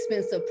at an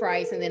expensive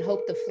price and then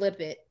hope to flip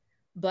it.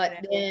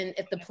 But then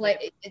if the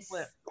play, it's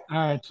all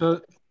right. So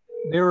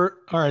they were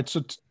all right.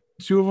 So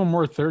two of them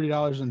were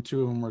 $30 and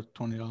two of them were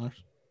 $20.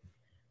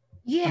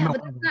 Yeah,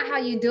 but that's not how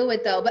you do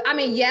it though. But I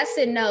mean, yes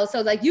and no.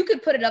 So like you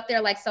could put it up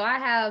there. Like, so I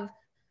have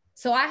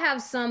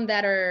some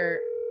that are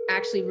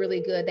actually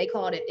really good. They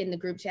called it in the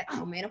group chat.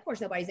 Oh man, of course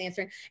nobody's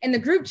answering. In the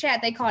group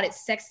chat, they called it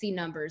sexy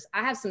numbers.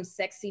 I have some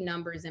sexy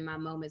numbers in my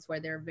moments where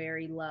they're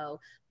very low,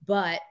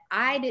 but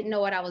I didn't know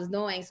what I was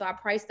doing. So I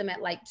priced them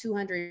at like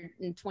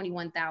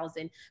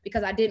 221,000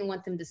 because I didn't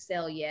want them to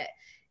sell yet.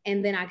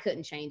 And then I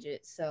couldn't change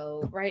it.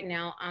 So right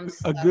now I'm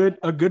stuck.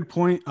 A good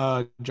point.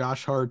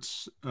 Josh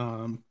Hart's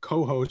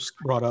co-host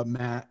brought up,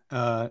 Matt,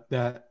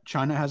 that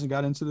China hasn't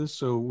got into this,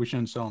 so we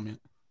shouldn't sell them yet.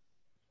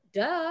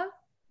 Duh.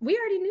 We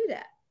already knew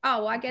that.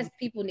 Oh, well, I guess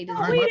people need to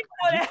know. We didn't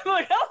know that.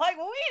 Like,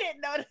 we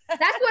didn't know that.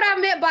 That's what I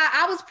meant by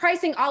I was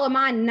pricing all of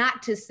mine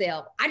not to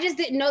sell. I just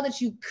didn't know that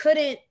you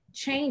couldn't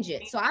change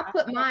it. So I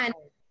put mine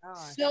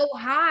so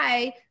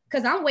high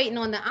because I'm waiting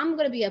on I'm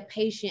going to be a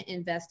patient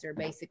investor,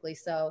 basically.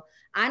 So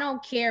I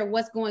don't care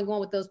what's going on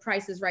with those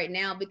prices right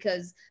now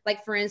because,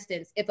 like, for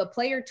instance, if a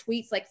player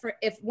tweets,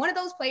 if one of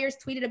those players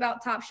tweeted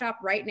about Top Shop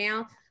right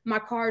now, my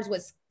cards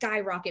would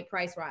skyrocket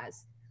price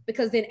rise.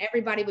 Because then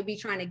everybody would be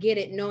trying to get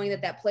it knowing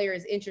that player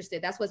is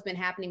interested. That's what's been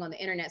happening on the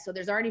internet. So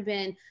there's already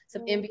been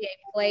some NBA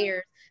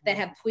players that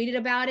have tweeted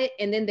about it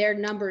and then their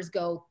numbers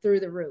go through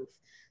the roof.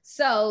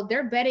 So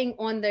they're betting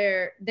on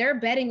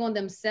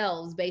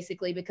themselves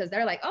basically because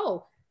they're like,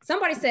 oh,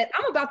 somebody said,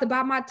 I'm about to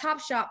buy my Top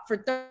Shop for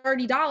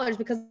 $30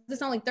 because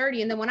it's only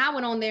 $30. And then when I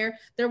went on there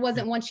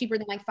wasn't one cheaper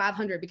than like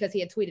 $500 because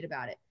he had tweeted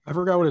about it. I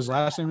forgot what his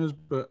last name is,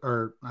 but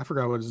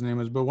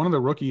one of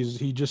the rookies,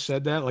 he just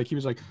said that, like, he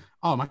was like,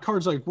 oh, my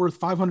card's like worth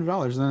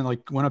 $500. And then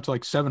like went up to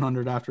like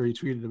 $700 after he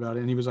tweeted about it.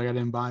 And he was like, he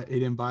didn't buy it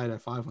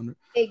at $500.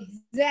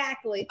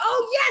 Exactly.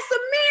 Oh yes,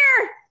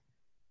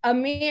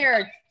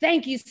 Amir,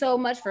 thank you so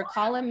much for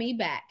calling me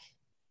back.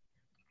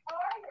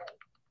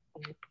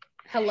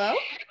 Hello?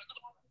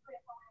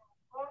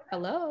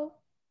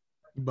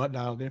 Butt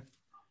dialed there.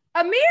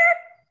 Amir?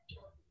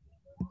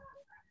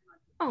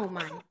 Oh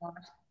my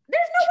gosh.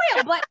 There's no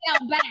way a butt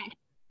down back.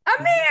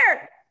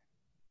 Amir!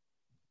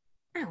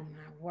 Oh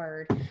my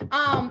word.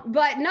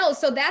 But no,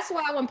 so that's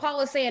why when Paul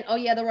was saying, oh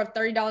yeah, they're worth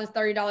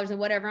 $30 and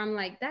whatever, I'm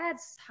like,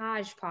 that's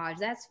hodgepodge.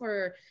 That's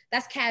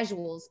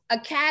casuals. A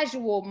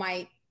casual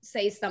might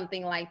say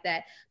something like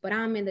that, but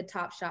I'm in the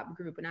Top Shop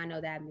group and I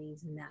know that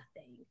means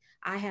nothing.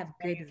 I have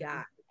good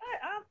guys.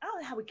 I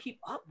don't know how we keep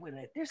up with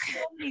it. There's so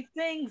many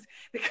things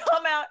that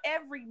come out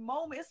every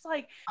moment. It's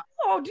like,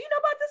 oh, do you know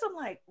about this? I'm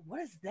like,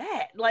 what is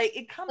that? Like,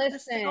 it comes to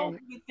so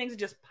many things that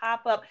just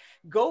pop up,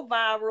 go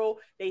viral,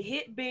 they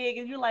hit big,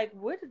 and you're like,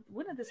 when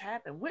did this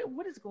happen?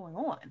 What is going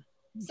on?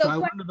 So I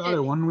learned about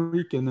it one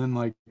week, and then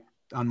like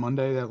on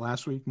Monday, that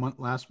Monday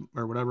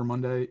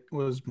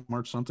was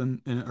March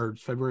something or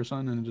February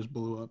something, and it just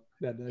blew up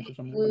that day for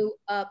something. Blew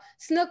up.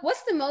 Snook,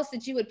 what's the most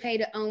that you would pay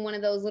to own one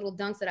of those little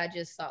dunks that I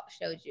just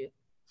showed you?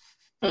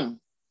 You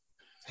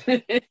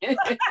asked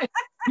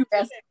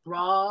the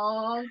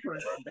wrong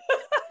person.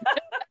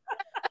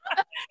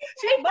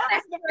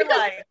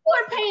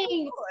 We're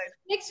paying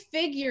 6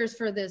 figures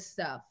for this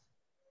stuff.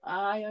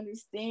 I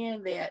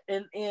understand that,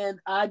 and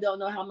I don't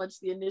know how much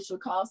the initial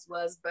cost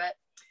was, but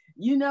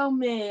you know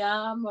me,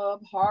 I'm a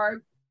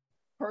hard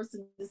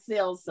person to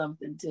sell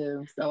something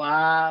to. So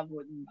I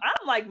wouldn't.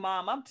 I'm like,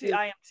 Mom, I am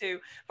too.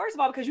 First of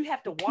all, because you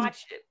have to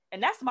watch it.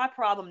 And that's my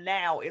problem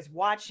now is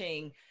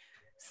watching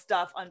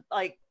stuff on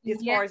like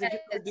as far as if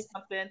you do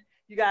something,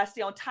 you gotta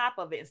stay on top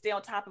of it and stay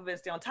on top of it and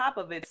stay on top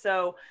of it.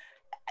 So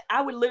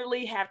I would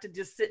literally have to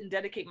just sit and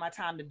dedicate my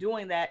time to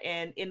doing that.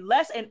 And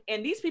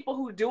these people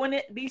who are doing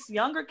it, these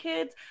younger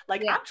kids,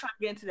 like I'm trying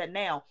to get into that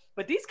now,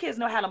 but these kids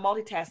know how to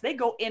multitask. They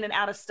go in and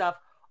out of stuff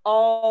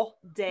all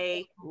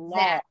day long.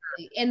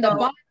 Exactly. And the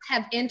bots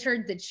have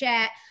entered the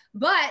chat,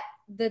 but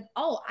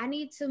I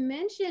need to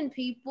mention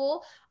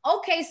people.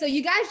 Okay, so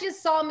you guys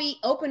just saw me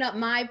open up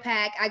my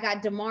pack. I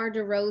got DeMar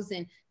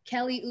DeRozan,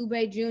 Kelly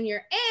Oubre Jr.,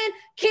 and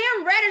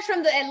Cam Reddish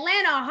from the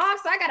Atlanta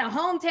Hawks. I got a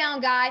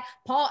hometown guy.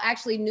 Paul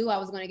actually knew I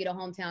was going to get a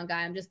hometown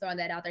guy. I'm just throwing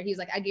that out there. He's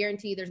like, I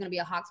guarantee there's going to be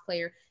a Hawks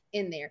player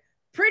in there.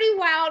 Pretty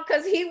wild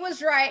because he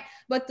was right.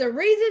 But the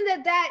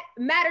reason that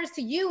matters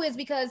to you is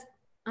because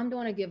I'm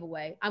doing a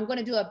giveaway. I'm going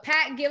to do a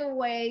pack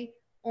giveaway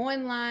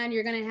online.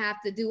 You're going to have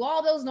to do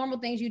all those normal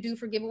things you do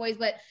for giveaways.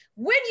 But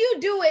when you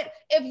do it,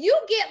 if you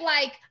get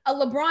like a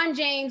LeBron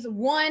James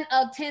 1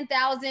 of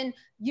 10,000,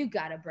 you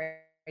got to break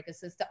a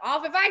sister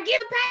off. If I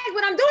give a pack,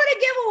 but I'm doing a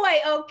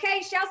giveaway.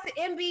 Okay. Shouts to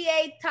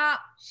NBA Top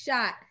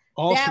Shot.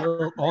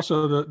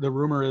 Also the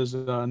rumor is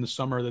in the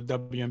summer, the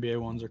WNBA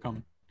ones are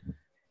coming.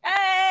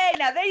 Hey,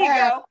 now there you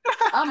go.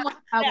 I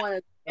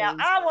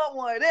want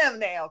one of them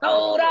now.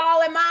 Gold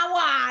all in my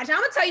watch. I'm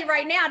gonna tell you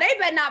right now, they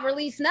better not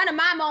release none of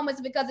my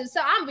moments because it's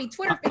so. I'm gonna be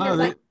Twitter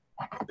fingers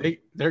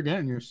they're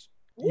getting yours.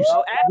 You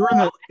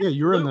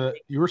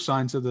were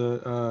signed to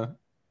the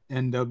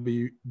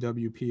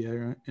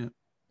NWPA, right? Yeah.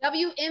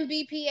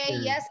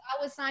 WNBPA, yes,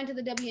 I was signed to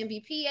the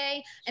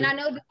WNBPA, and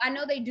I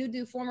know they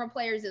do former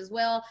players as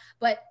well.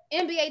 But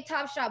NBA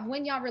Top Shot,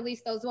 when y'all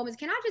release those moments,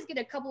 can I just get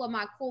a couple of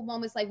my cool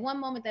moments? Like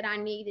one moment that I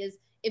need is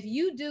if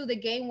you do the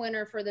game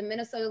winner for the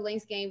Minnesota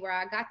Lynx game where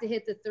I got to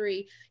hit the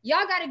 3,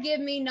 y'all got to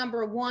give me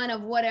number 1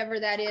 of whatever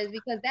that is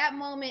because that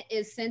moment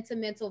is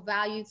sentimental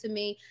value to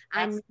me.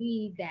 I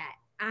need that.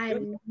 I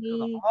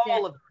need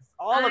all of them.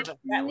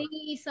 I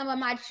need some of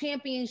my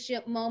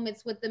championship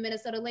moments with the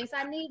Minnesota Lynx.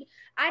 I need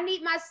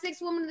my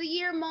 6th Woman of the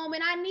Year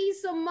moment. I need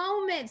some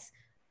moments.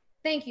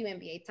 Thank you,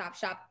 NBA Top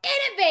Shop. In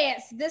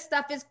advance, this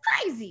stuff is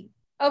crazy.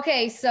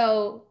 Okay,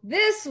 so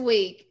this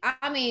week,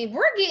 I mean,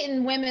 we're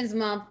getting Women's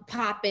Month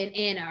popping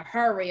in a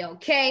hurry,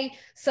 okay?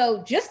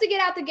 So just to get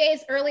out the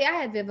gates early, I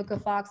had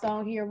Vivica Fox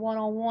on here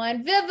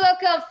one-on-one.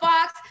 Vivica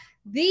Fox,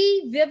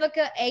 the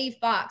Vivica A.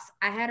 Fox.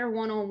 I had her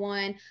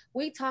one-on-one.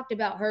 We talked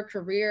about her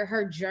career,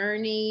 her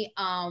journey,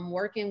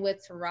 working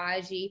with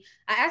Taraji.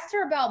 I asked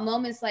her about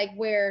moments like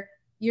where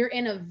you're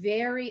in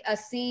a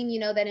scene, you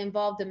know, that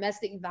involved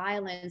domestic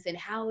violence and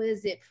how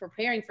is it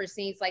preparing for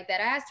scenes like that?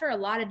 I asked her a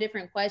lot of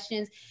different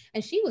questions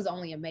and she was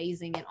only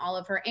amazing in all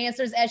of her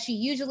answers as she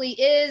usually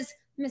is.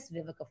 Miss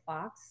Vivica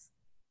Fox.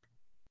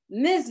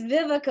 Miss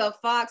Vivica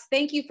Fox,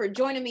 thank you for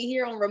joining me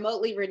here on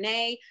Remotely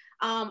Renee.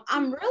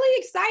 I'm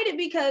really excited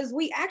because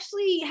we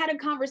actually had a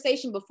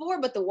conversation before,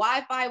 but the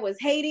Wi-Fi was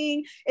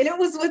hating and it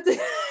was with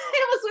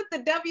the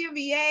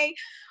WNBA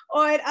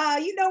on,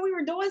 we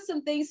were doing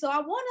some things. So I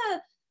want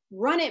to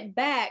run it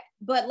back,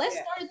 but let's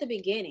start at the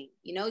beginning,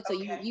 so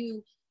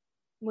you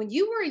when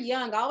you were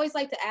young, I always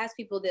like to ask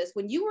people this.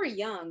 When you were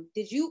young,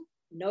 did you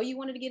know you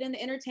wanted to get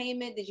into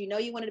entertainment? Did you know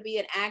you wanted to be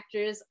an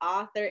actress,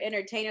 author,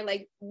 entertainer?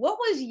 Like, what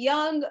was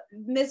young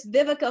Miss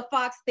Vivica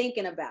Fox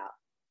thinking about?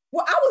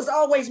 Well, I was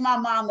always my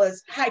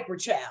mama's hyper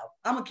child.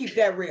 I'm gonna keep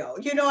that real.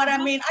 You know what I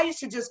mean? I used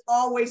to just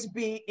always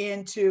be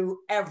into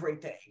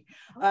everything.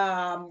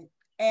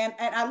 And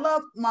I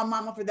love my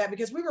mama for that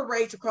because we were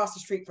raised across the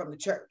street from the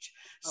church.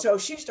 So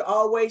she used to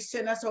always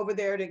send us over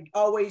there to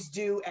always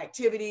do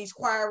activities,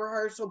 choir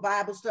rehearsal,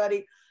 Bible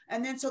study.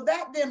 And then, so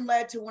that then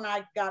led to when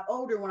I got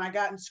older, when I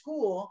got in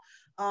school,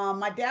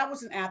 my dad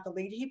was an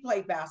athlete. He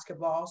played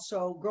basketball.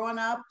 So growing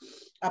up,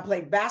 I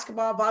played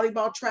basketball,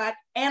 volleyball, track,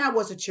 and I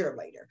was a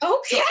cheerleader.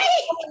 Okay. So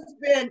I've always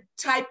been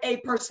type A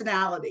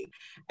personality.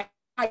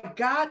 I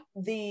got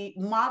the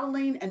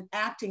modeling and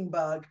acting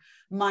bug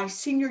my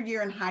senior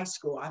year in high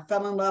school. I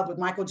fell in love with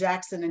Michael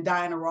Jackson and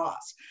Diana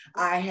Ross.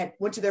 I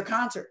went to their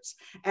concerts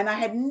and I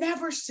had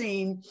never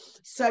seen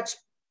such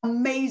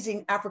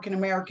amazing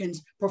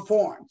African-Americans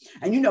perform.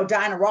 And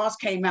Diana Ross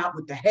came out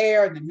with the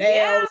hair and the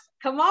nails. Yeah,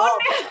 come on.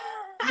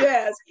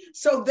 Yes.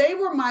 So they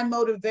were my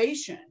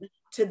motivation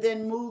to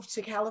then move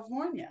to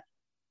California.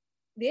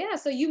 Yeah.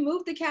 So you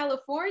moved to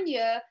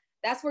California.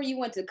 That's where you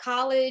went to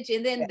college.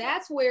 And then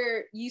that's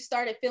where you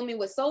started filming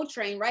with Soul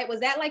Train, right? Was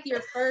that like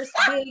your first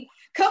big,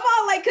 come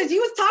on, like, cause you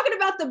was talking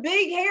about the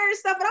big hair and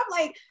stuff. And I'm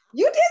like,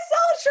 you did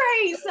Soul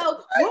Train.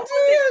 So what was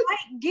it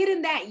like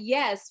getting that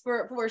yes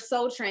for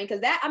Soul Train? Cause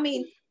that, I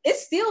mean,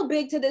 it's still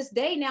big to this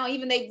day now,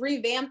 even they've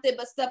revamped it,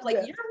 but stuff like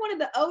you're one of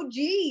the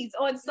OGs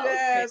on Soul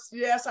Train.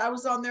 Yes. I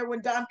was on there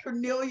when Don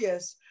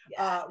Cornelius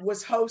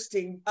was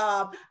hosting.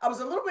 I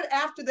was a little bit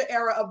after the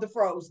era of the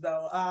Froze,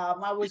 though.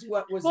 I was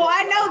Well,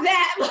 I know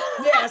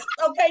that. Yes.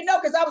 Okay. No,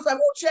 because I was like,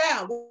 oh,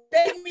 child,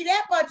 take me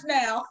that much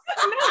now.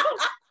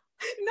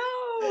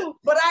 No.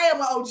 But I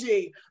am an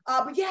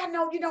OG. But yeah,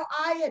 no,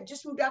 I had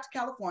just moved out to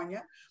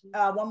California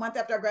 1 month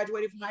after I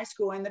graduated from high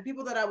school. And the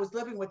people that I was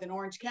living with in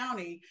Orange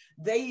County,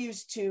 they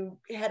used to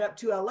head up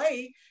to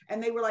LA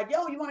and they were like,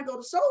 yo, you want to go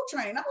to Soul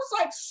Train? I was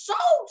like, Soul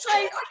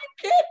Train? Are you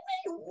kidding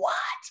me? What?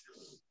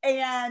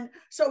 And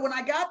so when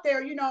I got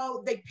there,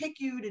 they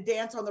pick you to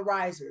dance on the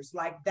risers.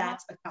 Like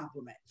that's a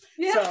compliment.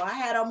 Yeah. So I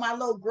had on my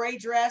little gray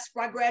dress,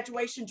 my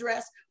graduation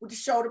dress with the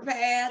shoulder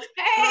pads.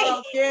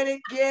 Hey.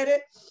 Get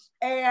it.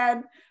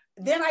 And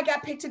then I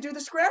got picked to do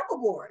the Scrabble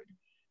board.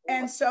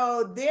 And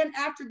so then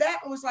after that,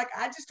 it was like,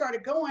 I just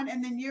started going.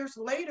 And then years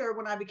later,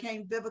 when I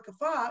became Vivica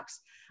Fox,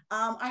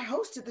 I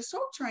hosted the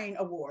Soul Train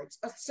Awards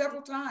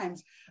several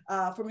times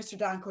for Mr.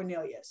 Don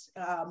Cornelius.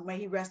 May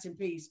he rest in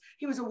peace.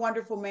 He was a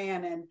wonderful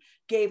man and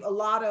gave a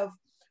lot of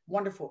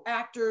wonderful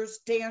actors,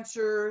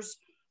 dancers,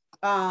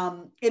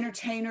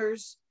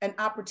 entertainers an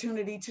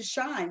opportunity to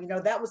shine.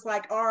 That was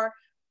like our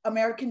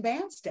American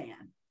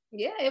Bandstand.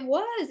 Yeah, it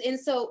was. And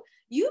so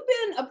you've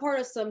been a part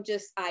of some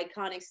just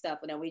iconic stuff.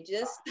 Now, we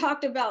just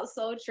talked about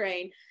Soul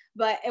Train,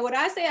 but when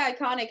I say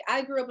iconic,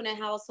 I grew up in a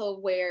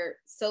household where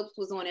soaps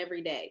was on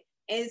every day.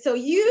 And so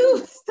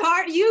you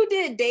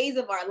did Days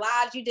of Our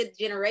Lives, you did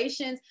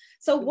Generations.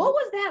 So what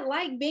was that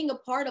like being a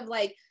part of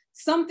like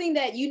something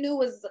that you knew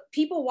was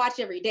people watch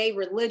every day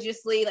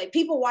religiously, like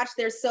people watch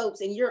their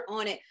soaps and you're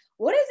on it.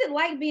 What is it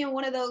like being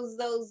one of those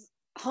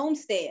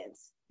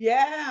homestands?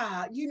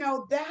 Yeah,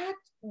 that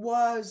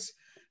was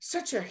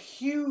such a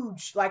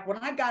huge, like when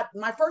I got,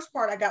 my first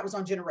part I got was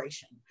on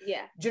Generation.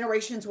 Yeah.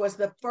 Generations was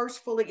the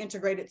first fully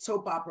integrated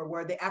soap opera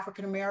where the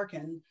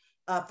African-American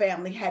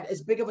family had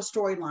as big of a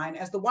storyline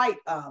as the white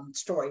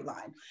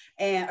storyline,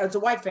 and as a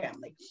white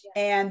family. Yeah.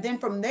 And then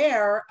from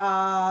there,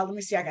 let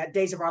me see, I got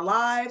Days of Our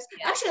Lives.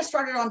 Yeah. Actually, I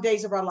started on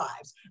Days of Our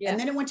Lives. Yeah. And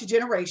then it went to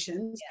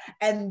Generations. Yeah.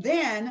 And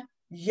then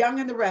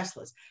Young and the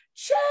Restless.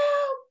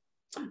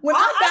 Child, when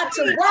I got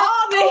to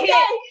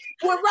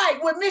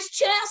with Miss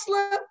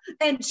Chancellor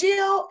and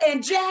Jill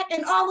and Jack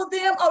and all of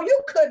them, you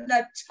couldn't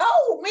have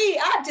told me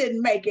I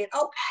didn't make it.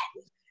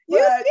 Okay. You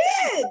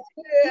did.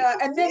 Yeah.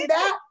 And then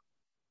that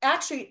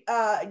actually,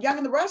 Young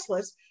and the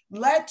Restless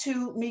led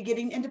to me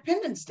getting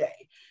Independence Day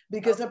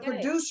because the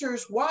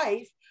producer's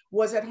wife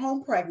was at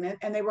home pregnant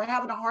and they were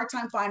having a hard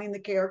time finding the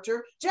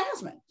character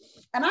Jasmine.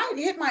 And I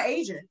hit my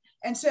agent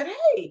and said,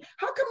 hey,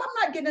 how come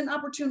I'm not getting an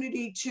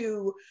opportunity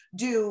to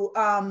do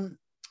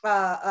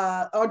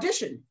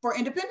audition for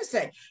Independence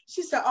Day?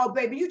 She said, oh,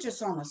 baby, you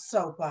just on a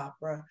soap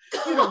opera.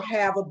 You don't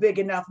have a big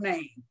enough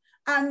name.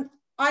 And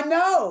I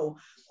know.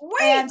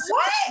 Wait, and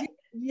what?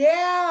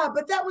 Yeah,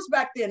 but that was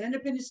back then.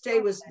 Independence Day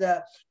was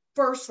the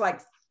first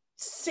like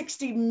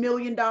 $60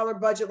 million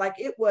budget. Like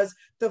it was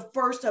the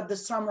first of the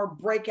summer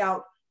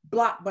breakout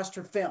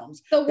blockbuster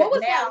films. So what was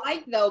that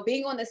like though,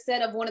 being on the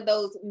set of one of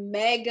those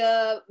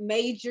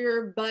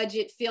major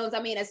budget films?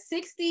 I mean, a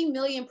 60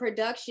 million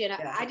production.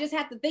 Yeah. I just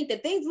have to think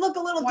that things look a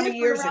little 20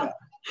 different years ago.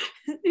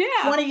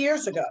 Yeah. 20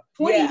 years ago.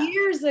 20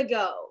 years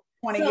ago.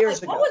 20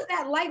 years ago. What was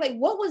that like? Like,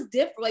 what was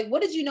different? Like,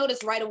 what did you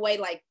notice right away?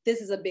 Like,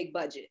 this is a big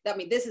budget. I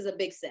mean, this is a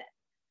big set.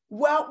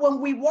 Well, when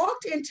we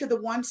walked into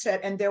the one set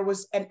and there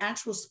was an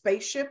actual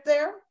spaceship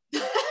there,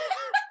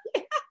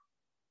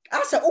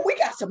 I said, oh, we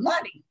got some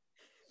money.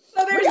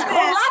 So we got a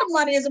whole lot of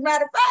money, as a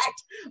matter of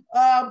fact.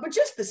 But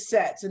just the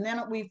sets. And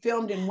then we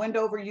filmed in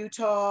Wendover,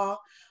 Utah,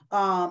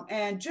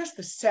 and just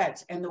the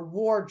sets and the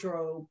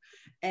wardrobe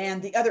and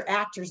the other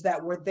actors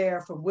that were there,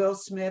 from Will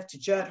Smith to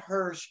Judd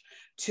Hirsch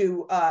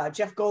to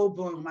Jeff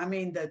Goldblum. I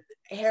mean, the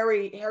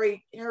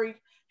Harry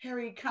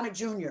Connick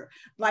Jr.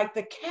 Like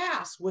the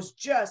cast was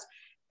just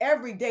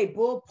every day.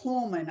 Bull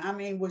Pullman, I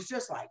mean, was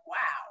just like,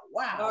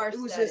 wow. It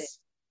was just,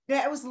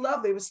 it was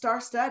lovely. It was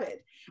star-studded.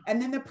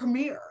 And then the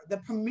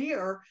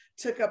premiere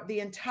took up the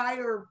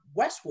entire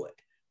Westwood,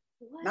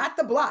 not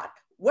the block,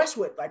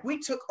 Westwood. Like we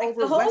took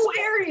over the whole Westwood,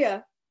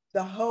 area.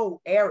 The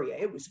whole area.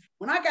 It was,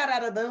 when I got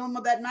out of the room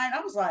that night,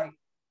 I was like.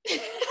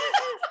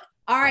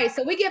 All right,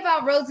 so we give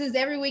out roses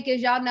every week,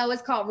 as y'all know.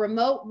 It's called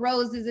Remote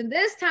Roses. And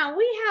this time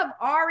we have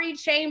Ari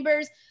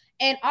Chambers.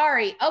 And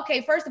Ari,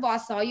 okay, first of all, I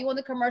saw you on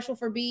the commercial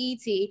for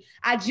BET.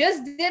 I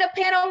just did a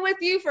panel with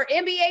you for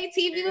NBA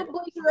TV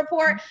Bleacher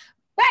Report.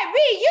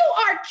 Baby, you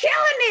are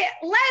killing it.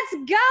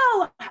 Let's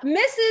go.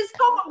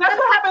 That's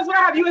what happens when I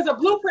have you as a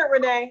blueprint,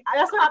 Renee.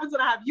 That's what happens when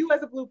I have you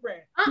as a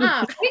blueprint. We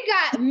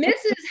got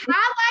Mrs.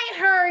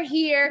 Highlight Her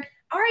here.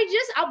 Ari,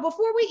 just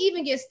before we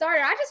even get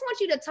started, I just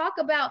want you to talk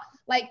about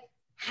like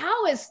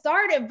how it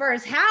started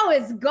versus how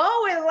it's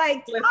going.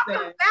 Like, talk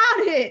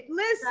about it.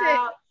 Listen.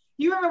 Now,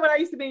 you remember when I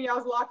used to be in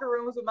y'all's locker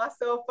rooms with my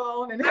cell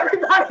phone and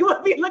everybody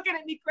would be looking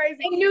at me crazy?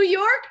 In New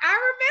York, I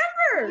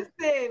remember.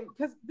 Listen,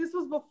 because this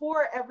was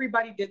before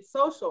everybody did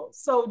social.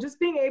 So just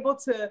being able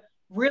to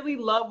really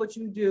love what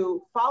you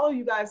do, follow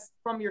you guys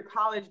from your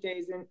college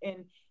days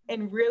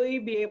and really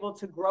be able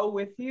to grow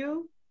with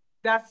you,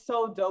 that's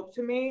so dope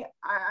to me.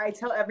 I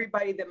tell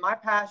everybody that my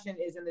passion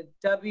is in the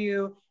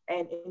W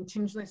and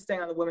intentionally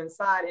staying on the women's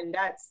side, and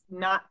that's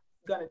not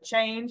going to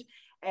change.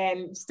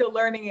 and still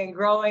learning and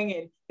growing,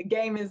 and the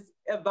game is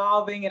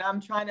evolving and I'm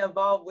trying to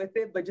evolve with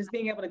it. But just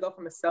being able to go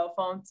from a cell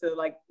phone to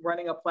like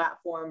running a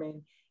platform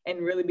and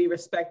really be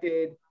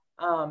respected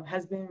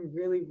has been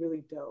really,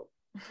 really dope.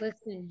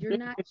 Listen, you're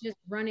not just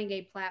running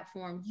a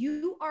platform,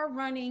 you are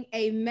running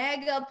a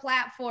mega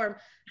platform.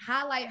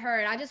 Highlight Her.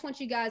 And I just want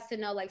you guys to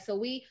know, like,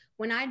 so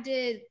when I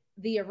did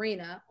the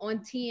arena on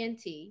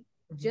TNT,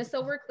 just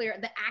so we're clear,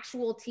 the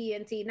actual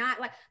TNT,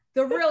 not like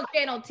the real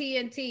channel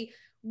TNT,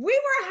 we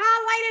were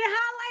highlighting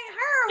Highlight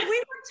Her. We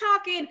were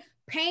talking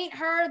Paint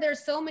Her.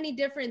 There's so many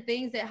different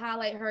things that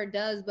Highlight Her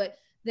does, but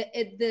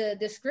the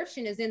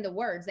description is in the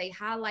words. They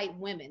highlight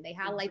women. They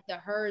highlight the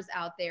hers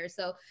out there.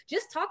 So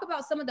just talk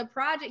about some of the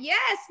project.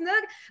 Yes,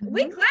 Snook.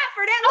 We clap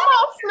for that. Come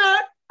on,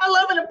 Snook. I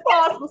love an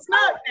applause for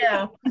Snook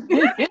now. Give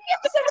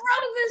some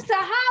roses to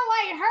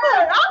Highlight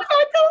Her. I'll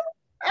take them.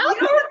 Y'all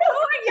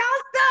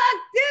stuck.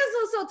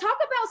 So talk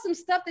about some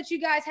stuff that you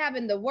guys have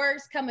in the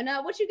works coming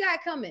up. What you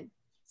got coming?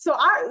 So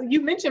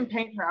you mentioned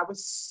Paint Her. I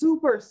was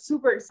super,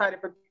 super excited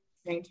for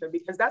Paint Her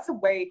because that's a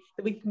way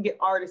that we can get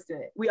artists in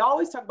it. We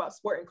always talk about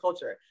sport and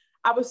culture.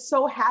 I was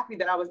so happy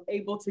that I was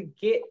able to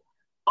get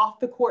off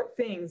the court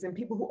things and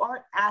people who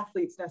aren't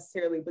athletes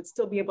necessarily, but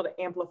still be able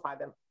to amplify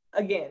them.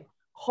 Again,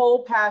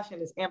 whole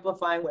passion is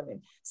amplifying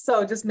women.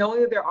 So just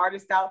knowing that there are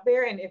artists out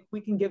there, and if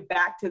we can give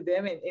back to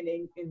them and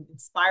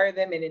inspire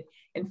them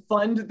and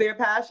fund their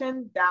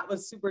passion, that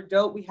was super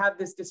dope. We have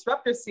this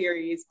Disruptor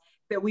series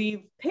that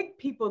we've picked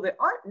people that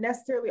aren't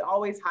necessarily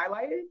always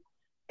highlighted.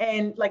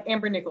 And like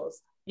Amber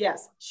Nichols,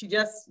 yes, she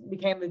just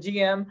became the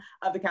GM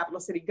of the Capital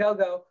City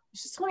Go-Go.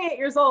 She's 28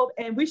 years old,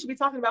 and we should be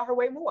talking about her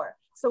way more.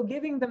 So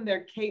giving them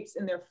their capes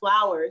and their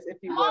flowers, if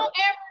you will. Oh,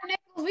 Amber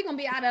Nichols, we're going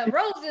to be out of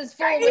roses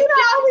for you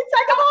know, we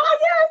take them all,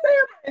 yes,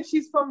 Amber. And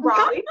she's from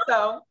Raleigh,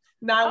 so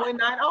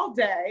 919 all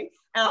day.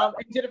 And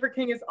Jennifer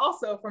King is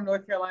also from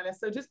North Carolina.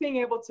 So just being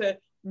able to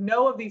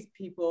know of these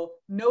people,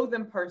 know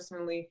them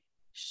personally,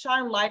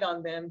 shine light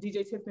on them.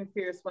 DJ Tiff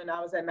McPherce, when I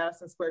was at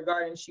Madison Square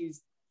Garden,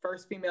 she's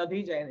first female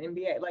DJ in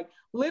the NBA. Like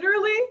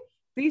literally,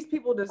 these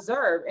people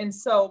deserve. And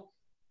so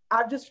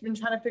I've just been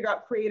trying to figure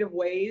out creative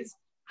ways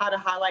how to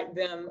highlight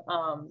them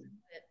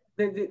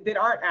that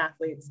aren't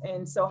athletes.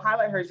 And so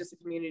Highlight Her is just a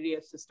community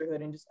of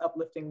sisterhood and just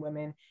uplifting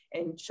women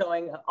and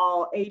showing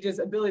all ages,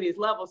 abilities,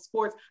 levels,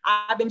 sports.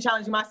 I've been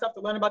challenging myself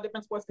to learn about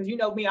different sports because you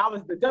know me, I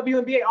was the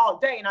WNBA all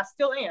day and I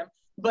still am.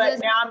 But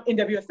now I'm in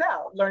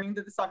WSL, learning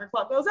that the soccer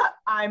clock goes up.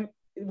 I'm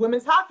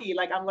women's hockey,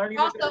 like I'm learning.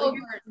 Crossover.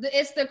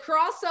 It's the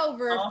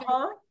crossover.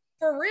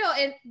 For real.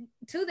 And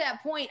to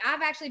that point,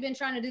 I've actually been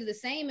trying to do the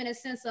same in a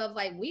sense of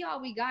like, we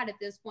got at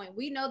this point.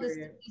 We know the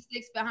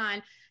statistics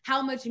behind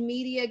how much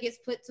media gets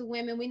put to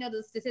women. We know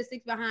the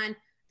statistics behind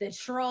the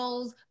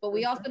trolls, but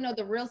we also know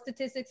the real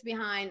statistics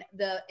behind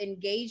the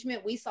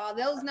engagement. We saw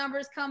those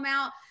numbers come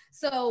out.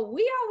 So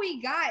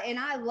we got, and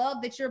I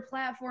love that your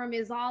platform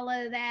is all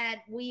of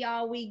that. We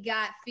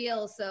got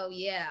feel. So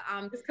yeah.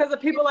 It's because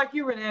of people like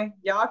you, Renee.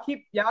 Y'all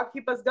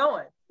keep us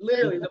going.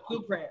 Literally the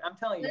blueprint. I'm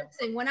telling you.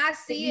 Listen, when I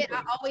see it,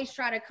 I always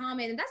try to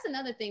comment. And that's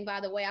another thing,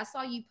 by the way. I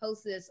saw you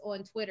post this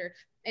on Twitter,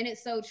 and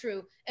it's so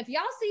true. If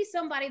y'all see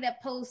somebody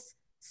that posts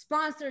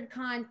sponsored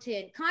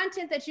content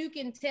that you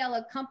can tell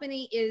a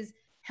company is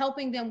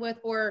helping them with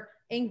or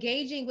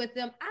engaging with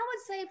them, I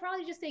would say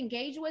probably just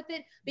engage with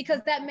it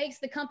because that makes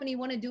the company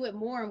want to do it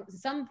more.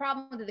 Some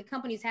problem that the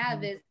companies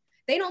have is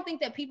they don't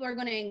think that people are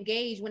going to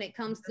engage when it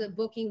comes to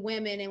booking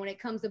women and when it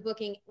comes to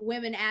booking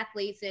women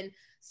athletes. And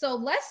so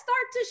let's start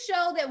to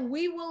show that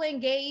we will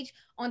engage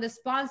on the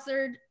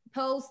sponsored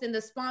posts and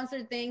the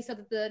sponsored things so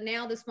that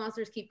now the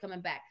sponsors keep coming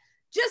back.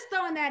 Just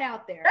throwing that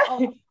out there.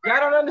 Y'all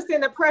don't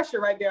understand the pressure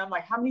right there. I'm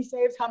like, how many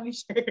saves, how many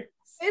shares?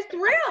 It's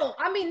real.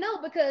 I mean,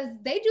 no, because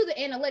they do the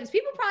analytics.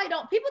 People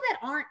that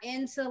aren't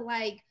into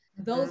like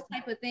those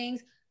type of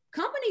things,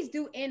 companies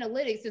do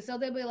analytics. And so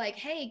they'll be like,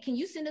 hey, can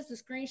you send us a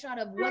screenshot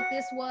of what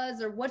this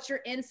was or what your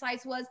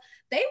insights was?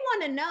 They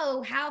want to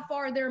know how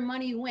far their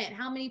money went,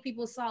 how many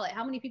people saw it,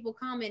 how many people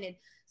commented.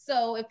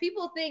 So if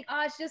people think,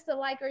 oh, it's just a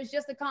like or it's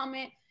just a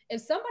comment, if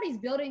somebody's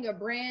building a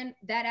brand,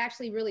 that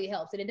actually really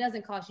helps and it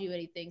doesn't cost you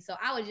anything. So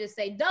I would just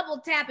say double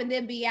tap and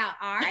then be out.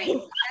 All right.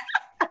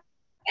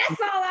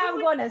 That's all I'm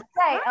going to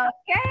say.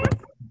 Okay.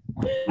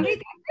 I mean,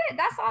 that's it.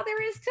 That's all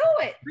there is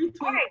to it.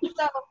 All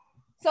right.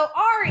 So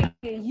Ari,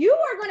 you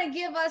are going to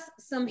give us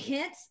some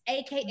hints,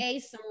 AKA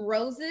some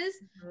roses.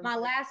 My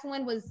last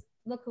one was,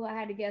 look who I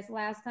had to guess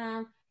last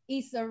time.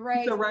 Issa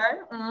Rae. Issa Rae.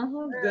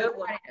 Good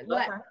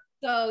one.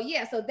 So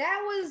yeah, so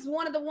that was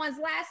one of the ones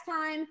last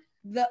time.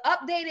 The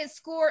updated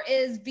score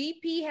is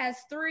VP has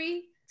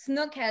 3,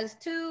 Snook has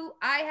 2,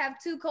 I have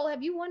 2. Cole,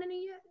 have you won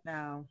any yet?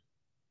 No.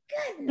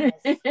 Goodness.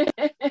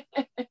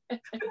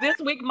 This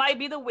week might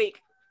be the week.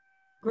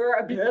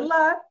 Girl, good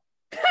luck.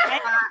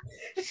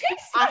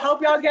 I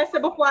hope y'all guessed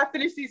it before I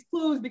finish these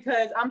clues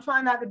because I'm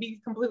trying not to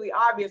be completely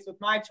obvious with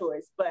my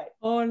choice, but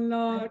oh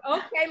Lord.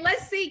 Okay,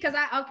 let's see.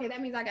 That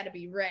means I gotta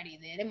be ready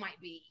then. It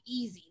might be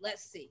easy.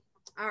 Let's see.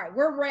 All right,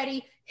 we're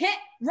ready. Hit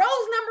rose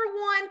number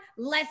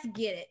 1. Let's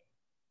get it.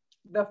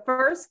 The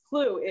first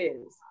clue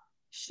is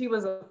She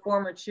was a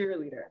former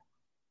cheerleader.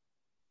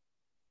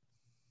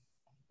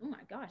 Oh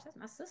my gosh, that's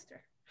my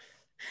sister.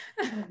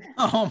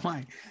 Oh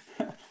my.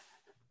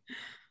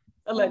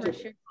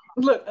 Allegedly.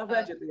 Look,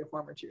 allegedly a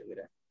former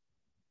cheerleader.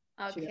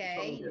 She never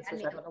told Okay. me this,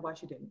 which I don't know why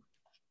she didn't.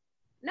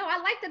 No, I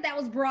like that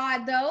was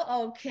broad though.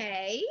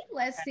 Okay,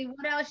 let's see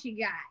what else you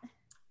got.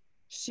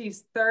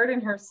 She's third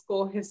in her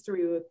school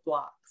history with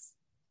blocks.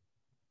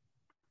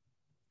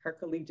 Her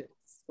collegiate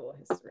school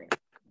history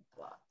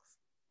blocks.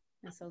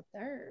 And so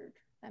third.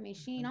 I mean,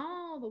 she ain't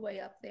all the way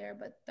up there,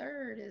 but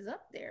third is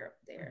up there.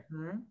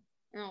 Mm-hmm.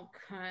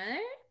 Okay.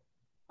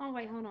 Oh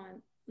wait, hold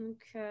on.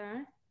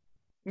 Okay.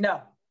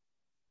 No,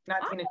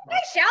 not Tina. Hey,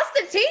 shouts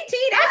to TT.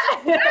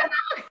 That's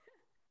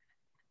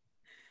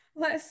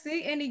let's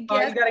see. Any guess?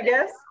 Oh, you got a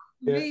guess?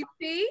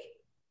 VP?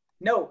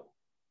 No.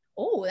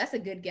 Oh, that's a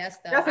good guess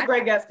though. That's a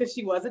great guess because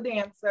she was a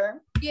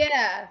dancer.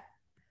 Yeah.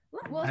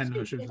 Well, I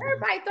know she was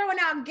everybody throwing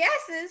out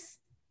guesses.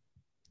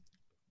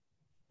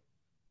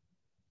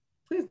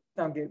 Please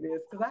don't get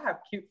this because I have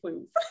cute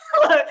clues.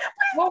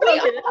 Well, we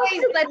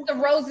always let the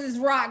roses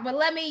rock, but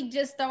let me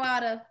just throw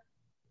out a.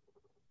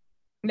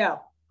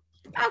 No.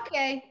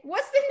 Okay,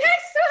 what's the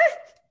next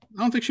one?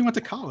 I don't think she went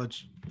to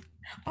college.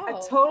 Oh.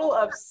 A total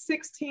of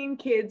 16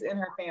 kids in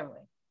her family.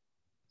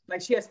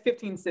 Like she has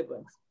 15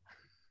 siblings.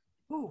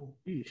 Oh,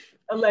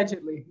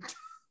 allegedly.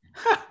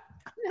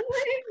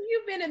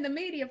 You've been in the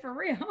media for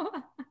real.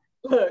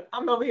 Look,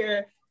 I'm over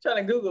here trying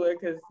to Google it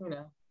because, you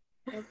know.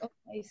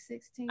 Okay,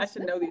 16. I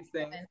should know these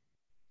things.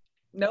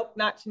 Nope,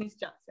 not Shanice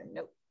Johnson.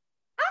 Nope.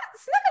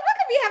 Snuka, look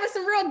at me having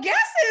some real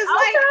guesses.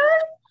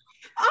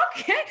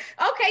 Okay.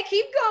 Okay,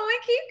 keep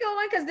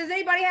going, because does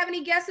anybody have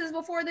any guesses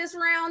before this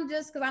round?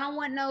 Just because I don't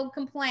want no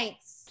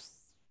complaints.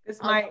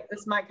 This might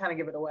kind of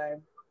give it away.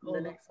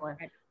 The next one.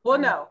 Well,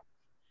 no.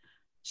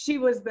 She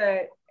was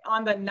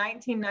on the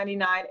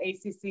 1999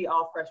 ACC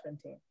All-Freshman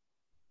team.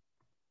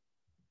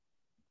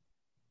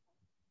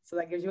 So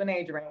that gives you an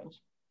age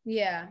range.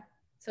 Yeah.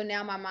 So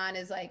now my mind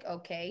is like,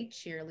 okay,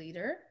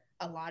 cheerleader,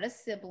 a lot of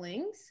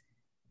siblings,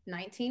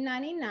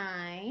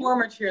 1999.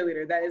 Former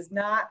cheerleader. That is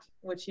not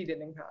what she did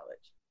in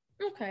college.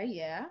 Okay,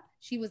 yeah.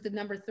 She was the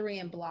number 3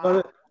 in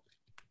block.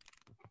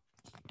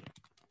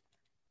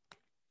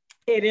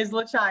 It is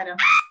LaChina.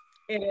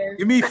 It is.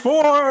 Give me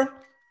 4.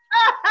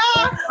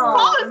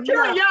 Paul is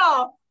killing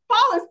y'all.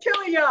 Paul is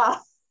killing y'all.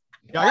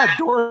 Yeah, I got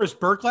Doris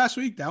Burke last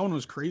week. That one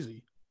was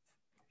crazy.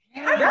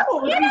 That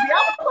one was easy.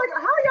 I was like,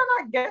 how are y'all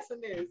not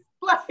guessing this?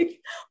 Like,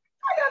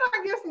 how y'all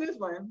not guessing this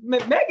one?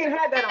 Megan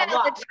had that on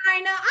lock.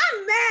 LaChina,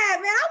 I'm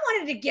mad, man. I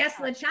wanted to guess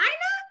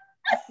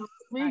LaChina.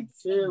 Me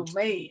too,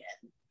 man.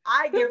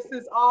 I give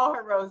sis all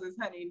her roses,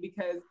 honey,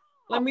 because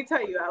let me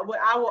tell you, what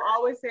I will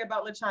always say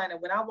about LaChina,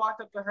 when I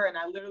walked up to her and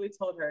I literally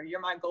told her, you're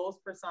my goals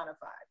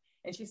personified.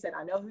 And she said,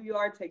 I know who you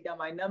are. Take down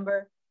my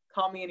number.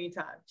 Call me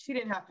anytime. She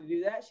didn't have to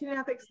do that. She didn't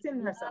have to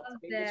extend herself to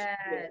me. But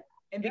she did.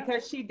 And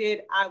because she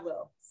did, I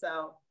will.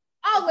 So.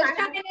 Oh,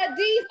 LaChina,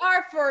 these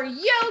are for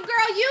you,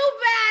 girl. You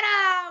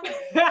better.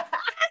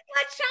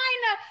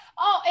 LaChina.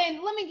 Oh,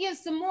 and let me give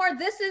some more.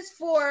 This is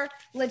for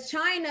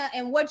LaChina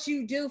and what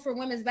you do for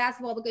women's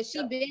basketball because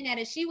she been at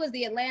it. She was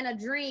the Atlanta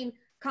Dream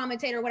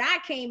commentator when I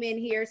came in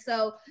here.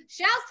 So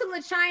shouts to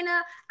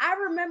LaChina. I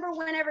remember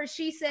whenever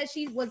she said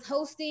she was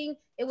hosting,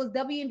 it was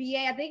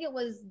WNBA. I think it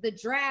was the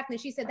draft. And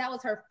she said that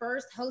was her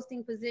first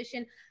hosting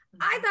position.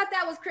 I thought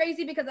that was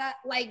crazy because I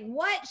like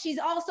what? She's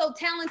also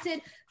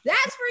talented.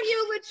 That's for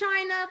you,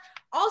 LaChina.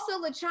 Also,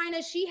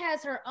 LaChina, she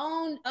has her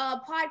own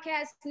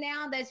podcast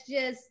now that's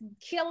just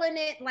killing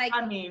it. Like,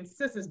 I mean,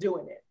 sis is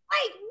doing it.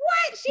 Like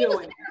what? She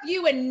was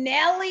interviewing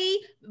Nelly,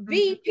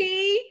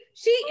 VP.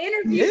 She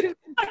interviewed.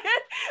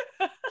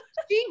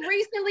 She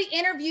recently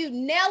interviewed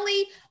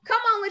Nelly.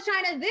 Come on,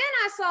 LaChina. Then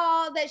I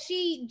saw that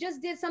she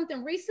just did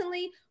something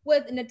recently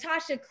with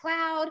Natasha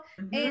Cloud,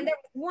 and there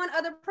was one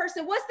other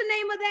person. What's the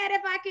name of that?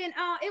 If I can,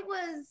 it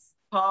was.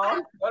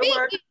 Paul,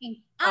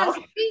 I'm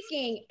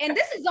speaking, and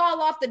this is all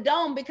off the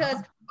dome because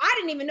I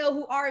didn't even know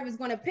who Ari was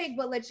going to pick.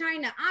 But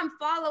LaChina, I'm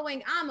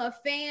following. I'm a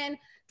fan.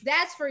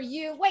 That's for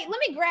you. Wait, let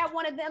me grab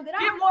one of them. Get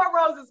more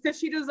roses because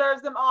she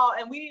deserves them all.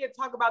 And we need to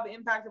talk about the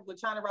impact of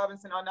LaChina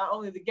Robinson on not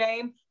only the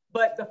game,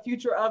 but the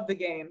future of the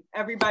game.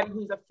 Everybody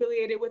who's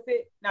affiliated with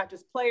it, not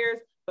just players,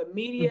 but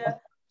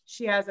media.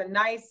 She has a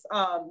nice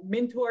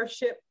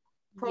mentorship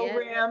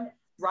program,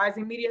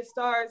 Rising Media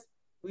Stars.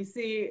 We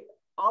see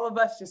all of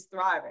us just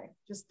thriving.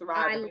 It's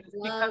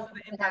because of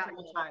the impact of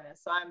LaChina.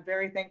 So I'm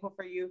very thankful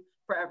for you,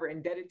 forever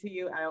indebted to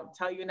you. I don't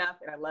tell you enough,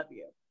 and I love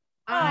you.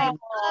 I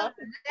love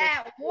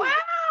that. Wow.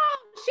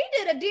 She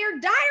did a Dear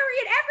Diary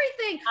and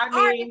everything. I mean,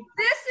 Ari,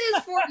 this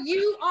is for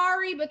you,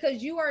 Ari,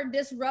 because you are a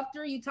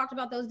disruptor. You talked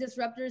about those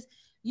disruptors.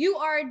 You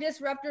are a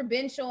disruptor.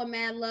 Been showing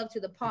mad love to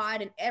the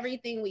pod and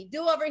everything we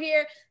do over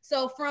here.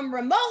 So from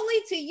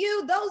remotely to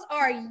you, those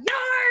are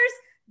yours.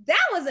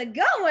 That was a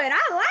good one.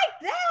 I like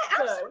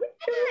that.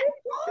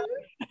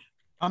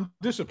 I'm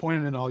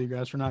disappointed in all you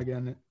guys for not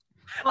getting it.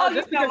 Oh,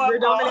 just because we're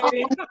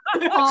dominating.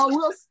 Oh,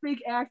 we'll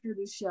speak after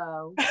the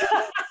show.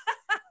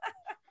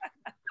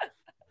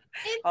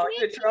 Oh,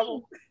 you're in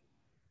trouble.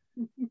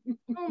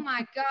 Oh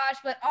my gosh.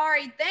 But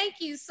Ari, thank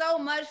you so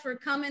much for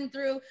coming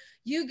through.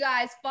 You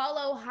guys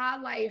follow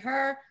Highlight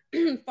Her.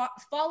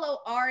 Follow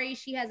Ari.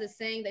 She has a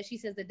saying that she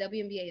says the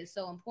WNBA is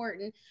so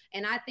important.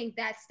 And I think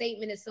that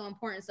statement is so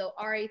important. So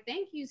Ari,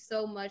 thank you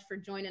so much for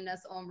joining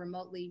us on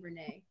Remotely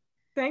Renee.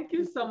 Thank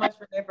you so much,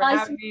 Renee, for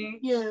having me.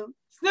 You.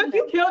 Snook,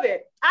 you killed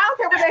it. I don't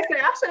care what they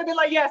say. I should have been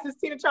like, yes, it's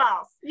Tina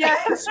Charles.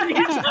 Yes, it's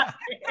Tina Charles.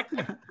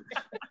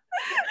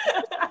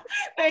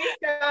 Thanks,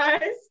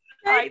 guys.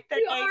 All right,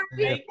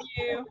 Thank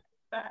you.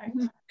 Bye.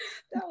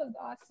 That was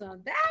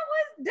awesome. That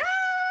was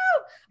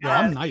dope. Yeah,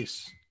 I'm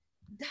nice.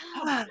 Dope.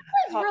 I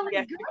was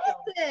really good at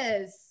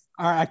this.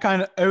 All right, I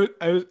kind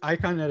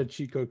of had a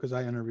cheat code because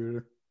I interviewed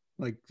her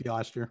like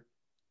last year.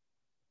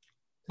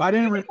 But I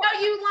didn't. No,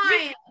 you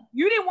lying.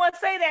 You didn't want to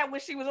say that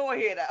when she was on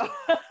here, though.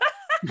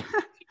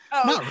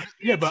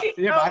 But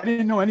I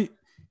didn't know any.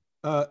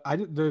 I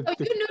did So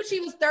you knew she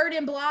was third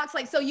in blocks,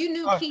 like so you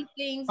knew key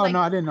things. Oh no,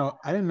 I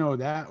didn't know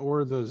that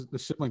or the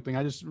sibling thing.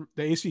 I just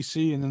the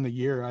ACC and then the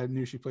year I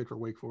knew she played for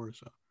Wake Forest.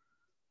 So.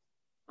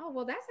 Oh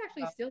well, that's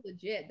actually still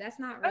legit. That's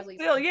not really.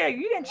 Still, yeah,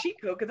 you didn't cheat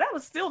code because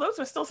those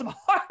were still some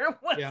hard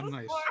ones. Yeah, I'm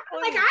nice.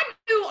 Like I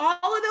knew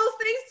all of those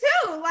things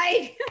too.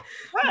 Like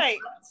right.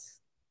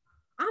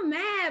 I'm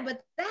mad,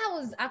 but that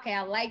was okay.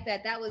 I like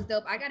that. That was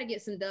dope. I got to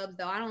get some dubs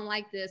though. I don't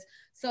like this.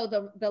 So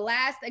the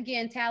last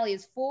again tally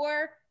is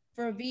 4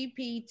 for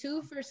VP,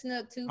 2 for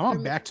Snook, 2 for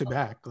me. Back to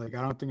back. Like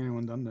I don't think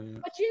anyone done that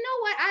yet. But you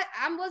know what?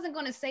 I wasn't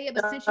gonna say it,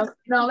 but since you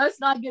no, let's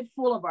not get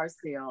full of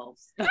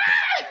ourselves. Listen,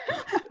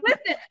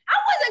 I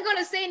wasn't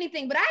gonna say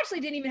anything, but I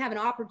actually didn't even have an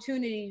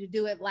opportunity to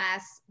do it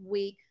last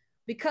week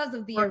because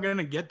of the. You weren't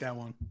gonna get that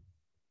one.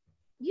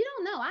 You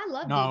don't know. I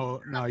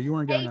love No, you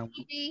weren't getting that one.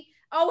 DB.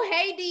 Oh,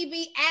 hey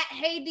DB at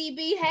hey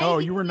DB. Hey. No,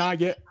 DB. you were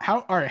not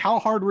all right. How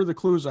hard were the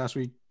clues last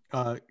week,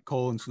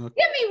 Cole and Snook?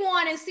 Give me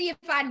one and see if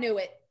I knew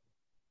it.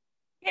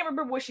 I can't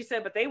remember what she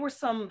said, but they were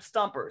some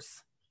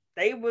stumpers.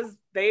 They were.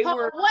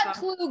 What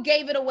clue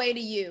gave it away to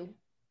you?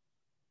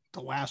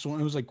 The last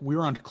one. It was like we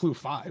were on clue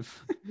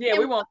 5. Yeah,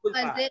 we were on clue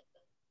 5.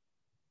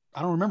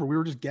 I don't remember. We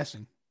were just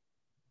guessing.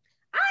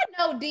 I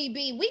know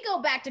DB. We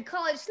go back to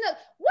college. Snook,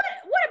 what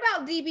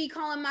about DB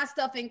calling my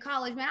stuff in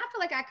college, man? I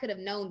feel like I could have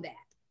known that.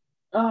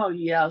 Oh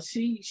yeah,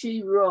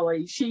 she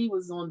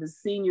was on the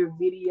senior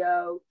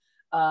video,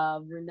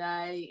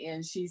 Renee,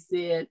 and she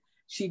said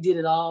she did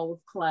it all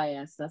with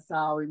class. That's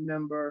how I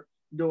remember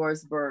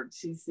Doris Burke.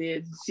 She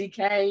said she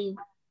came,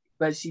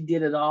 but she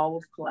did it all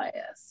with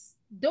class.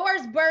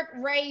 Doris Burke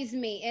raised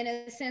me in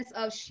a sense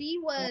of she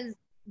was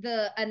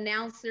the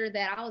announcer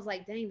that I was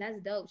like, dang, that's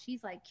dope.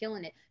 She's like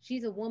killing it.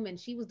 She's a woman.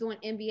 She was doing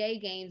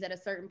NBA games at a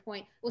certain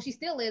point. Well, she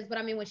still is, but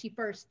I mean, when she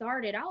first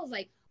started, I was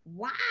like,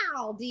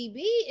 wow,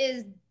 DB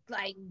is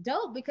like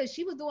dope because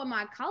she was doing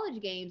my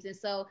college games. And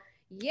so,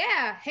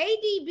 yeah, hey,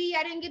 DB,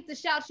 I didn't get to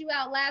shout you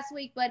out last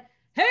week, but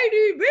hey,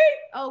 DB,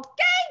 okay,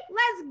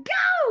 let's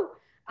go.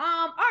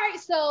 All right,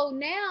 so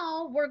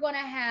now we're going to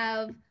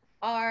have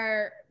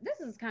this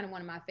is kind of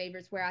one of my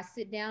favorites where I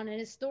sit down and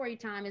it's story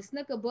time and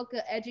Snooka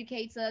Booka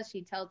educates us.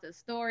 She tells us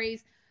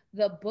stories.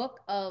 The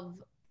Book of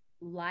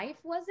Life,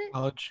 was it?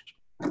 College.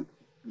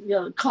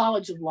 Yeah,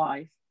 College of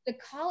Life. The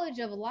College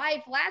of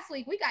Life. Last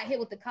week we got hit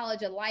with the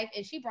College of Life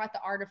and she brought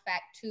the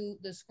artifact to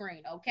the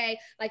screen. Okay,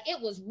 like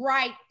it was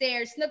right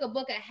there. Snooka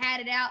Booka had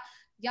it out.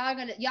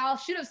 Y'all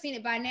should have seen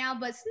it by now.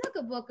 But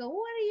Snooka Booka,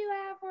 what do you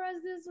have for us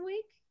this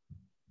week?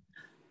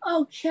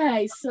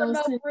 Okay,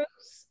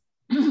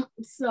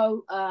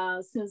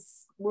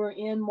 since we're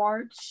in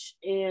March,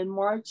 and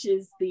March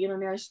is the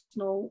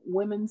International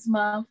Women's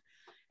Month,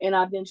 and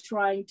I've been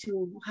trying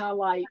to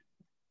highlight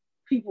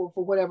people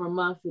for whatever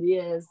month it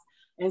is.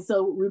 And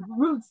so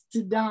Roots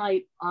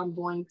Tonight, I'm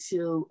going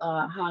to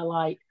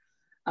highlight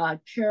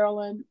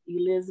Carolyn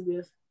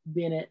Elizabeth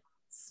Bennett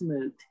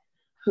Smoot,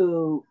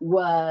 who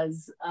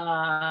was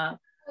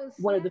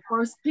one of the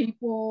first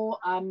people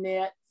I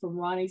met from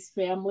Ronnie's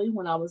family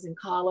when I was in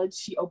college.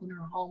 She opened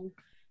her home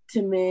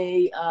to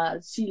me.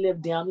 She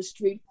lived down the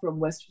street from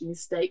West Virginia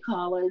State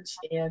College.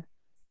 And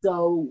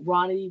so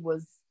Ronnie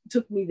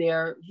took me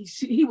there.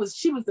 She was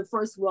the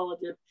first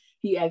relative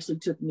he actually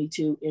took me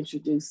to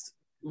introduce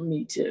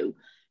me to.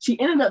 She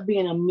ended up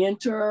being a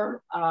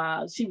mentor.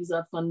 She was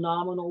a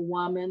phenomenal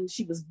woman.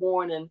 She was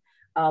born in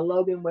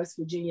Logan, West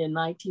Virginia in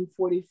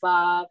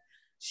 1945.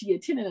 She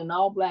attended an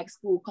all-Black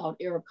school called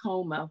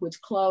Aracoma,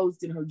 which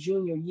closed in her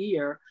junior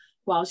year.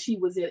 While she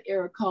was at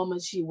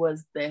Aracoma, she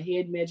was the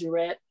head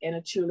majorette and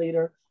a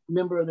cheerleader,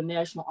 member of the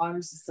National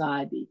Honor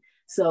Society.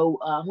 So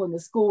when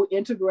the school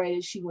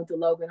integrated, she went to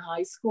Logan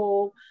High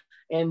School,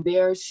 and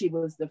there she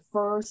was the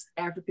first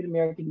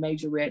African-American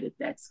majorette at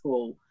that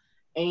school.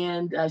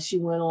 And she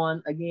went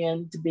on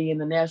again to be in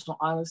the National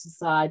Honor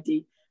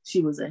Society.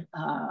 She was a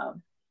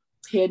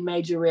head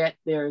majorette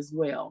there as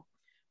well.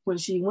 When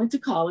she went to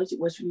college at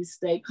West Virginia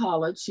State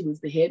College, she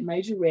was the head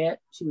majorette.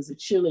 She was a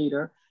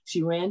cheerleader.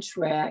 She ran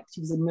track.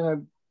 She was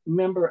a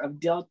member of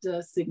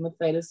Delta Sigma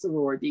Theta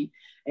sorority,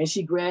 and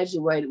she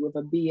graduated with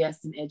a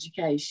BS in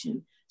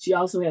education. She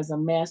also has a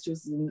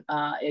master's in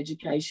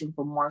education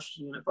from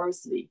Marshall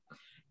University.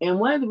 And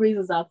one of the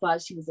reasons I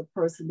thought she was a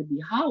person to be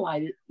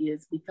highlighted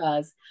is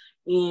because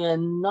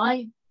in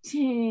let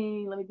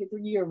me get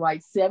the year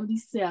right,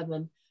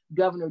 77,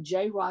 Governor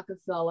Jay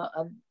Rockefeller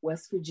of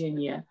West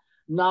Virginia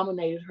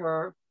nominated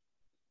her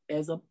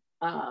as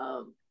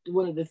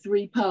one of the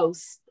 3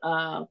 posts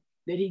that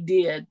he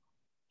did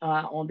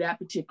on that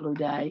particular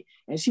day.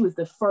 And she was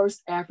the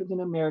first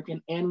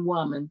African-American and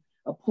woman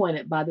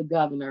appointed by the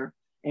governor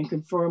and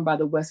confirmed by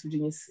the West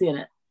Virginia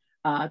Senate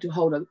to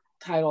hold a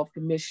title of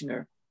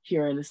commissioner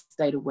here in the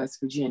state of West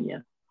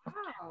Virginia.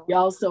 Wow. He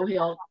also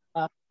held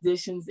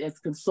positions as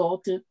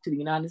consultant to the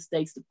United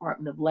States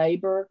Department of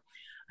Labor,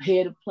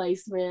 head of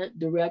placement,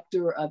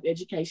 director of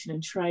education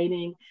and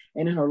training,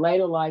 and in her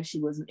later life,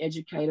 she was an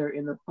educator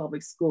in the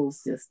public school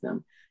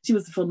system. She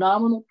was a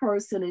phenomenal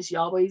person, and she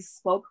always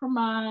spoke her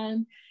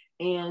mind,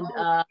 and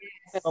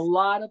had a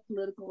lot of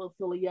political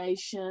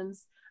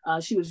affiliations.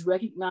 She was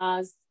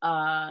recognized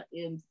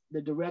in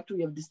the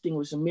Directory of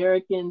Distinguished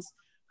Americans,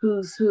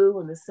 Who's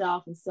Who in the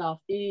South and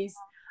Southeast,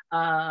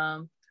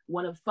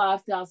 one of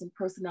 5,000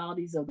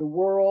 personalities of the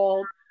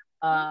world,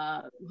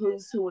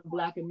 Who's Who in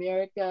Black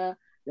America,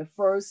 the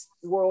first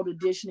World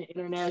Edition of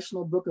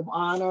International Book of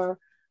Honor,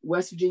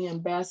 West Virginia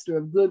Ambassador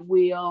of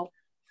Goodwill,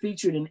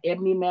 featured in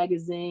Ebony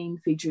Magazine,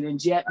 featured in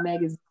Jet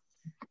Magazine,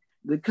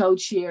 the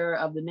co-chair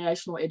of the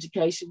National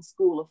Education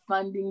School of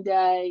Funding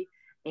Day,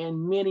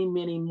 and many,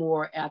 many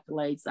more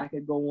accolades I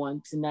could go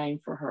on to name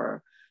for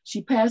her.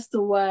 She passed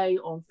away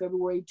on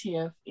February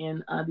 10th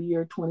in the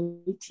year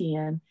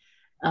 2010.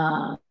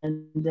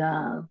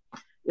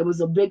 It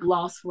was a big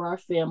loss for our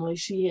family.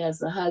 She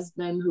has a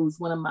husband who's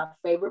one of my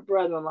favorite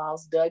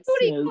brother-in-laws, Doug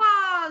Snoot.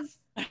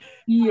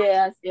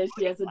 Yes, and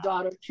she has a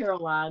daughter,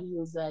 Caroline,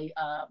 who's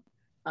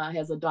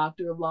has a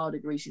Doctor of Law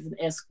degree. She's an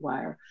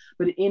Esquire.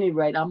 But at any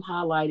rate, I'm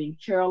highlighting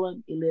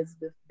Carolyn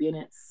Elizabeth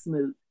Bennett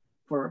Smoot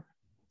for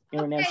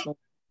International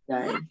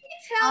Day. Let me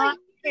tell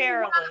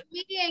you,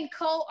 me and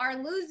Cole are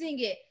losing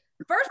it.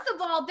 First of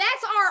all,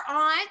 that's our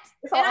aunt.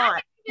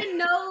 I didn't even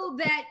know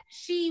that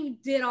she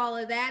did all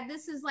of that.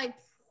 This is like...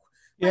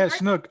 Yeah,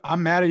 Snook,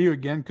 I'm mad at you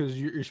again because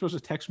you're supposed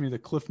to text me the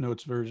Cliff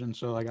Notes version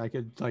so like I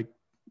could like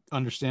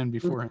understand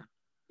beforehand.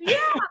 Yeah,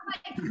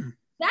 like,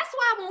 that's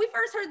why when we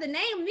first heard the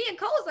name, me and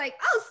Cole was like,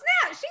 "Oh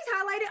snap, she's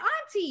highlighted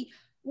Auntie."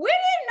 We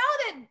didn't know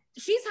that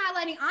she's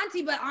highlighting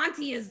Auntie, but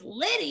Auntie is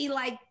litty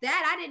like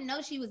that. I didn't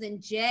know she was in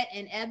Jet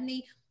and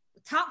Ebony,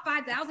 top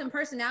 5,000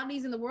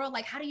 personalities in the world.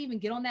 Like, how do you even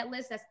get on that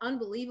list? That's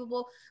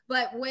unbelievable.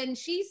 But when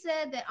she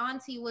said that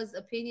Auntie was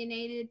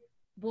opinionated,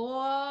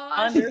 boy,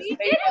 she did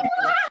it.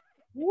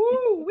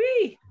 Woo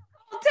wee!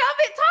 Talk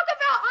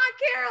about Aunt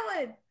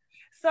Carolyn.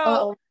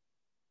 So,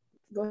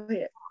 go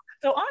ahead.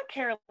 So Aunt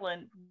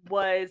Carolyn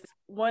was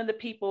one of the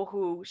people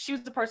who, she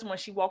was the person when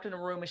she walked in the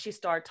room and she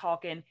started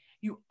talking,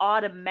 you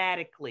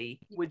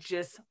automatically would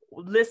just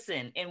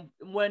listen and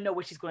want to know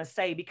what she's going to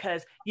say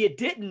because you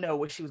didn't know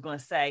what she was going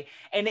to say.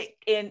 And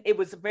it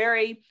was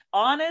very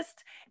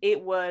honest.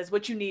 It was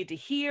what you needed to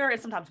hear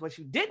and sometimes what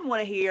you didn't want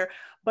to hear,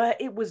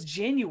 but it was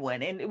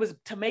genuine and it was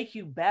to make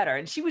you better.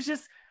 And she was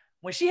just,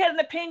 when she had an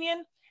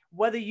opinion,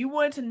 whether you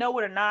wanted to know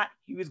it or not,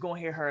 you was going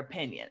to hear her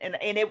opinion. And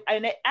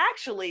it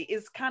actually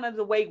is kind of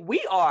the way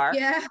we are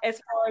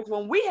as far as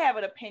when we have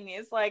an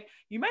opinion. It's like,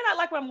 you may not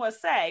like what I'm going to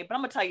say, but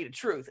I'm going to tell you the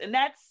truth. And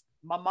that's,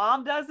 my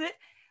mom does it.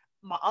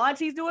 My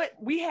aunties do it.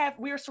 We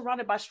are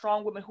surrounded by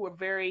strong women who are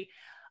very,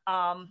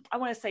 I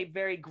want to say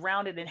very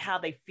grounded in how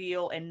they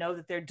feel and know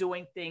that they're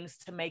doing things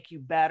to make you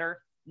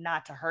better,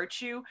 not to hurt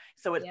you.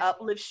 So it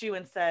uplifts you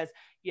and says,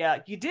 yeah,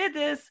 you did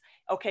this.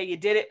 Okay, you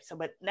did it. So,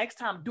 but next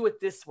time do it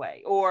this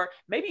way, or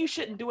maybe you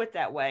shouldn't do it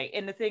that way.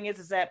 And the thing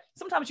is that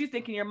sometimes you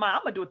think in your mind,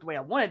 I'm gonna do it the way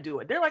I want to do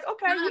it. They're like,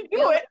 okay, you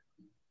do it.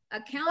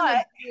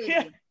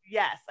 Accountability.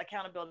 Yes,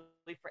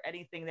 accountability for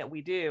anything that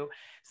we do.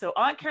 So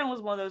Aunt Carolyn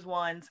was one of those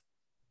ones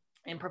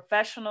and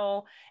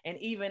professional and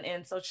even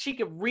in, so she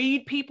could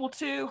read people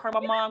too. My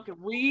mom could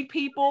read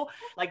people,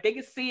 like they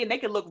could see and they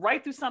could look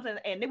right through something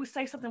and they would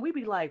say something. We'd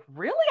be like,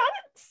 really? I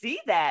didn't see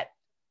that.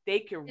 They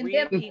could read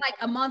then, people. like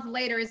a month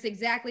later, it's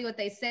exactly what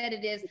they said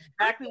it is.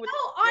 Exactly what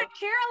Aunt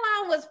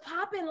Caroline was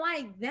popping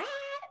like that.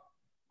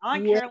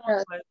 Aunt Caroline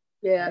was.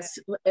 Yes.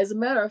 As a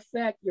matter of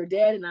fact, your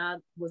dad and I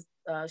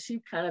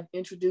she kind of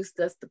introduced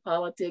us to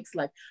politics.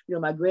 Like, you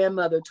know, my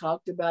grandmother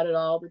talked about it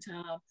all the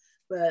time,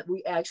 but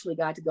we actually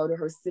got to go to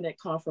her Senate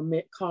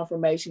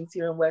confirmations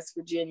here in West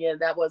Virginia.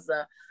 That was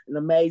an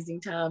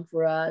amazing time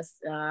for us.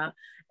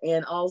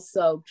 And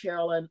also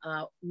Carolyn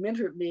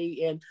mentored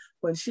me, and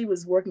when she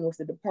was working with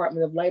the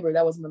Department of Labor,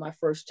 that was one of my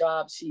first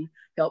jobs. She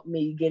helped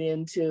me get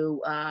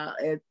into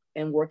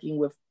and working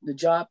with the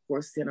Job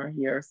Corps Center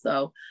here.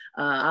 So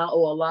I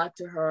owe a lot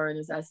to her. And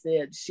as I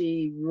said,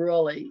 she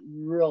really,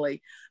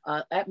 really,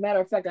 matter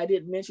of fact, I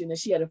didn't mention that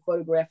she had a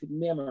photographic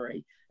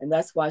memory. And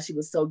that's why she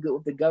was so good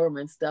with the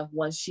government stuff.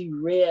 Once she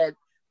read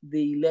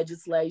the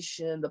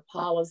legislation, the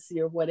policy,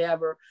 or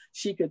whatever,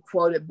 she could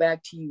quote it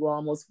back to you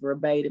almost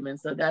verbatim. And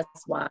so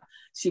that's why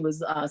she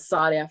was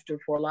sought after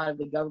for a lot of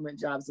the government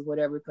jobs or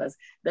whatever, because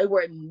they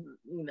weren't,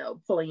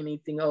 pulling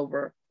anything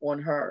over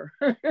on her.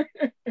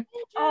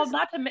 Oh,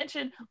 not to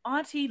mention,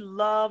 Auntie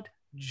loved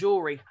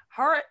jewelry.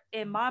 Her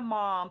and my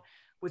mom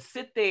would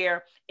sit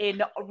there, and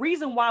the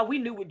reason why we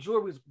knew what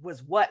jewelry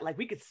was what, like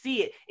we could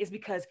see it, is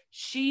because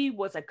she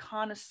was a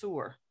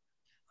connoisseur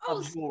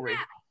of jewelry.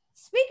 Snap.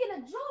 Speaking of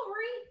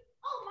jewelry,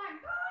 oh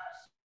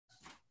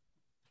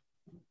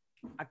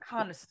my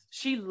gosh.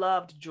 She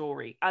loved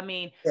jewelry. I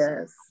mean,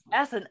 yes,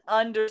 that's an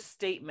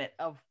understatement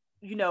of,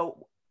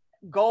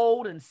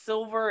 gold and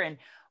silver and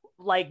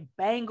like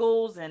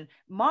bangles, and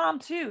mom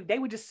too. They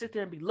would just sit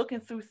there and be looking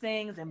through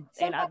things, and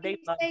they loved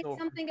say jewelry.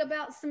 Something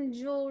about some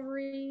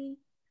jewelry.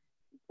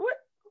 What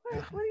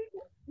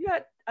you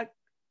got? A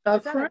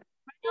crown? Where do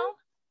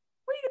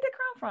you get that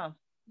crown from?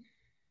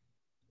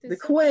 The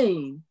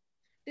Queen.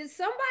 Did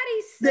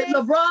somebody say? Did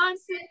LeBron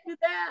send you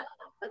that?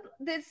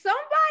 Did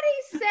somebody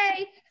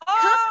say?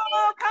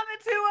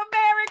 Coming to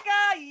America!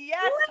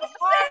 Yes,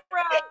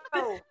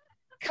 tomorrow.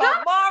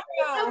 Coming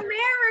to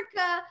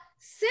America.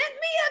 Sent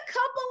me a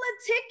couple of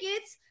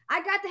tickets.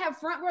 I got to have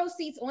front row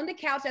seats on the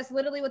couch. That's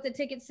literally what the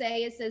tickets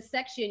say. It says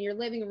section, your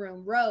living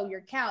room, row,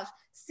 your couch,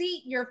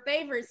 seat, your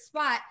favorite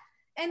spot.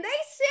 And they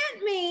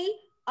sent me,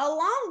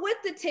 along with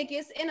the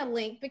tickets, in a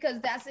link,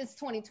 because it's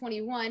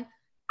 2021. I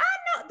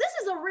know this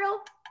is a real,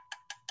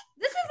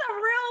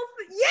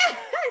 yes.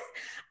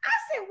 I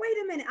said, wait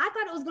a minute. I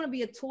thought it was going to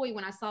be a toy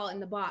when I saw it in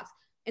the box.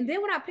 And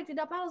then when I picked it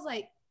up, I was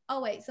like, oh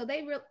wait, so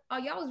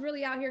y'all was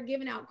really out here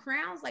giving out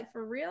crowns, like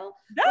for real?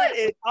 That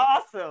is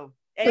awesome.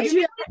 And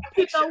you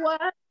know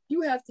what?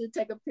 You have to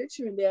take a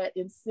picture of that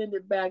and send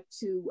it back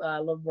to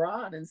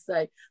LeBron and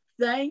say,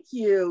 thank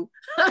you.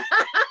 Can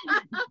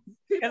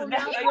you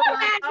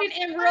imagine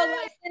in real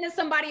life sending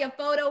somebody a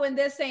photo and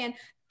this saying,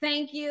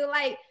 thank you?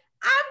 Like,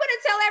 I'm going to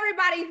tell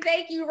everybody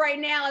thank you right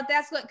now if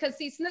that's what, because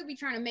see, Snook be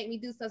trying to make me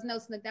do stuff. No,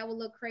 Snook, that would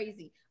look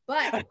crazy.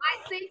 But I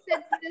think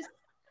that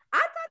I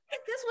thought that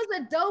this was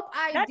a dope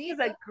idea.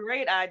 That is a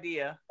great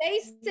idea. They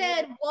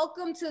said,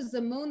 welcome to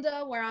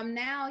Zamunda, where I'm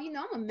now,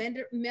 I'm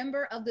a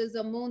member of the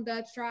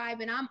Zamunda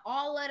tribe, and I'm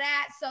all of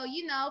that. So,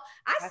 I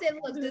said,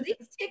 look, do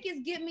these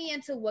tickets get me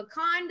into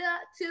Wakanda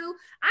too?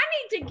 I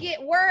need to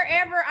get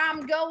wherever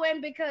I'm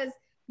going because,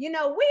 we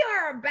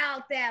are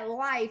about that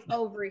life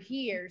over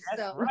here.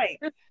 That's right.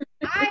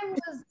 I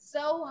was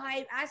so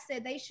hyped. I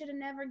said, they should have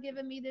never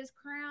given me this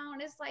crown.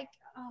 It's like,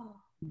 oh.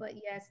 But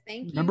yes,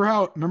 thank you.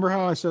 Remember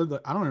how I said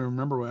that? I don't even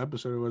remember what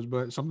episode it was,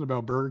 but something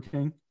about Burger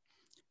King.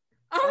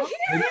 Oh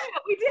yeah,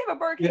 we did have a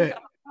Burger King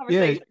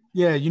conversation.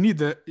 Yeah. You need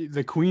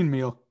the Queen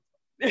meal.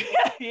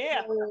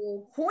 Yeah.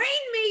 Oh, Queen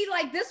meat,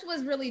 like this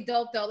was really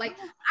dope though. Like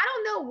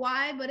I don't know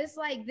why, but it's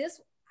like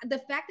this. The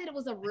fact that it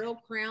was a real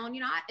crown,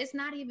 it's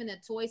not even a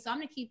toy, so I'm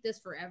gonna keep this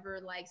forever,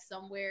 like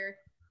somewhere.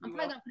 I'm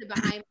probably gonna put it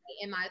behind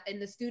me in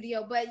the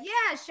studio, but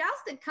yeah,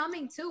 shouts to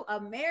Coming to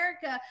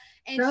America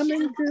and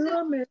Coming to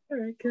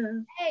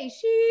America. Hey,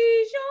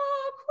 she's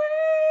your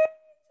queen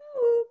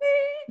to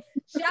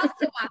be. Shouts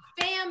to my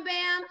fam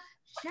bam.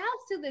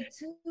 Shouts to the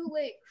Too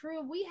Lit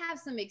crew. We have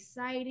some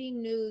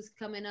exciting news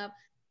coming up.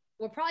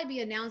 We'll probably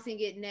be announcing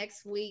it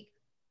next week.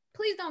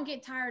 Please don't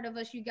get tired of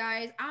us, you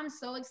guys. I'm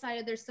so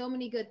excited. There's so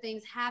many good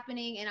things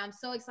happening, and I'm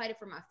so excited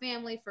for my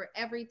family, for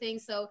everything.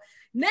 So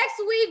next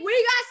week, we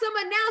got some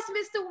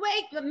announcements to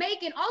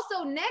make. And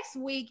also next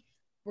week,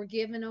 we're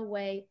giving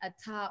away a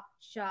Top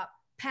Shop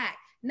pack.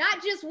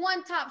 Not just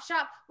one Top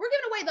Shop. We're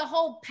giving away the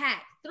whole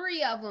pack,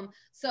 3 of them.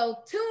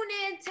 So tune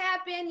in,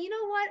 tap in. You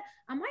know what?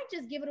 I might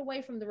just give it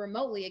away from the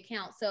Remotely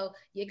account. So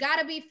you got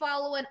to be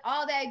following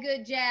all that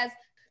good jazz.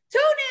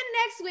 Tune in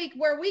next week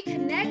where we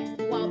connect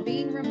while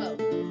being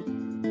remote.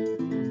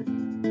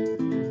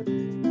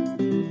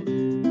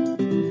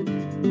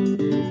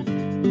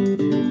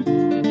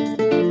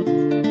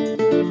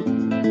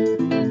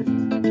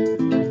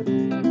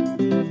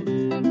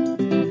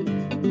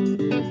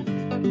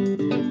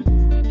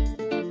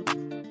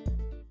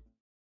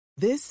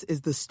 This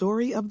is the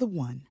story of the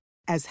one.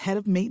 As head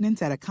of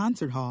maintenance at a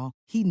concert hall,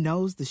 he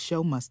knows the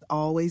show must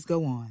always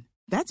go on.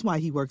 That's why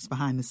he works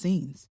behind the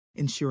scenes,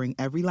 ensuring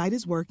every light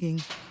is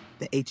working,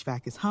 the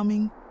HVAC is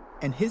humming,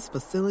 and his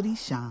facility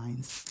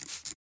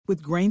shines.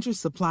 With Grainger's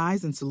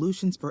supplies and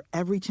solutions for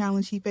every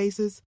challenge he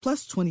faces,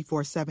 plus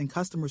 24/7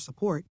 customer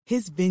support,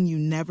 his venue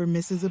never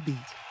misses a beat.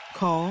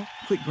 Call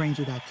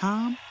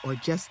quickgrainger.com or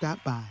just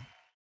stop by.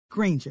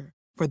 Grainger,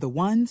 for the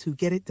ones who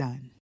get it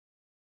done.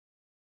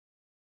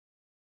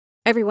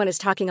 Everyone is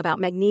talking about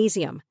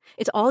magnesium.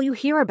 It's all you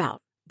hear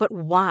about. But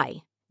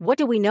why? What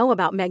do we know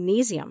about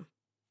magnesium?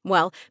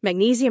 Well,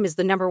 magnesium is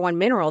the #1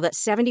 mineral that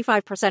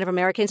 75% of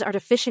Americans are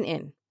deficient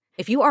in.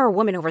 If you are a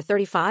woman over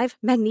 35,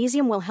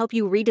 magnesium will help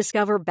you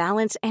rediscover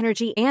balance,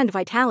 energy, and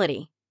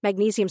vitality.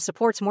 Magnesium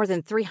supports more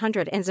than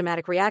 300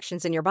 enzymatic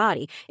reactions in your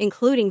body,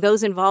 including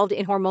those involved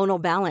in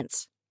hormonal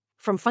balance.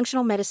 From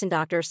functional medicine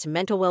doctors to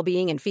mental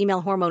well-being and female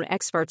hormone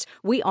experts,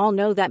 we all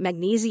know that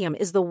magnesium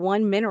is the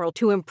one mineral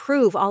to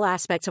improve all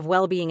aspects of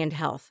well-being and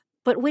health.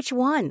 But which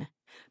one?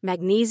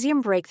 Magnesium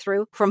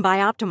Breakthrough from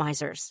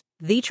Bioptimizers,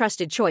 the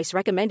trusted choice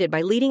recommended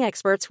by leading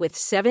experts with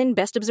 7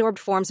 best-absorbed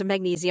forms of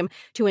magnesium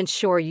to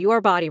ensure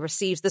your body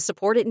receives the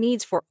support it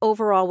needs for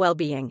overall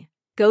well-being.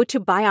 Go to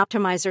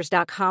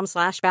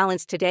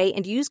bioptimizers.com/balance today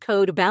and use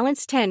code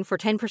BALANCE10 for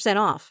 10%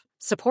 off.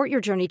 Support your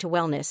journey to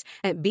wellness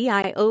at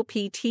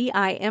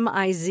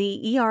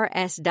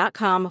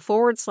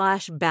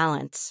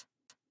bioptimizers.com/balance.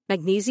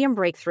 Magnesium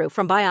Breakthrough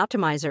from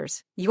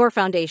Bioptimizers, your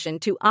foundation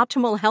to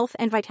optimal health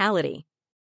and vitality.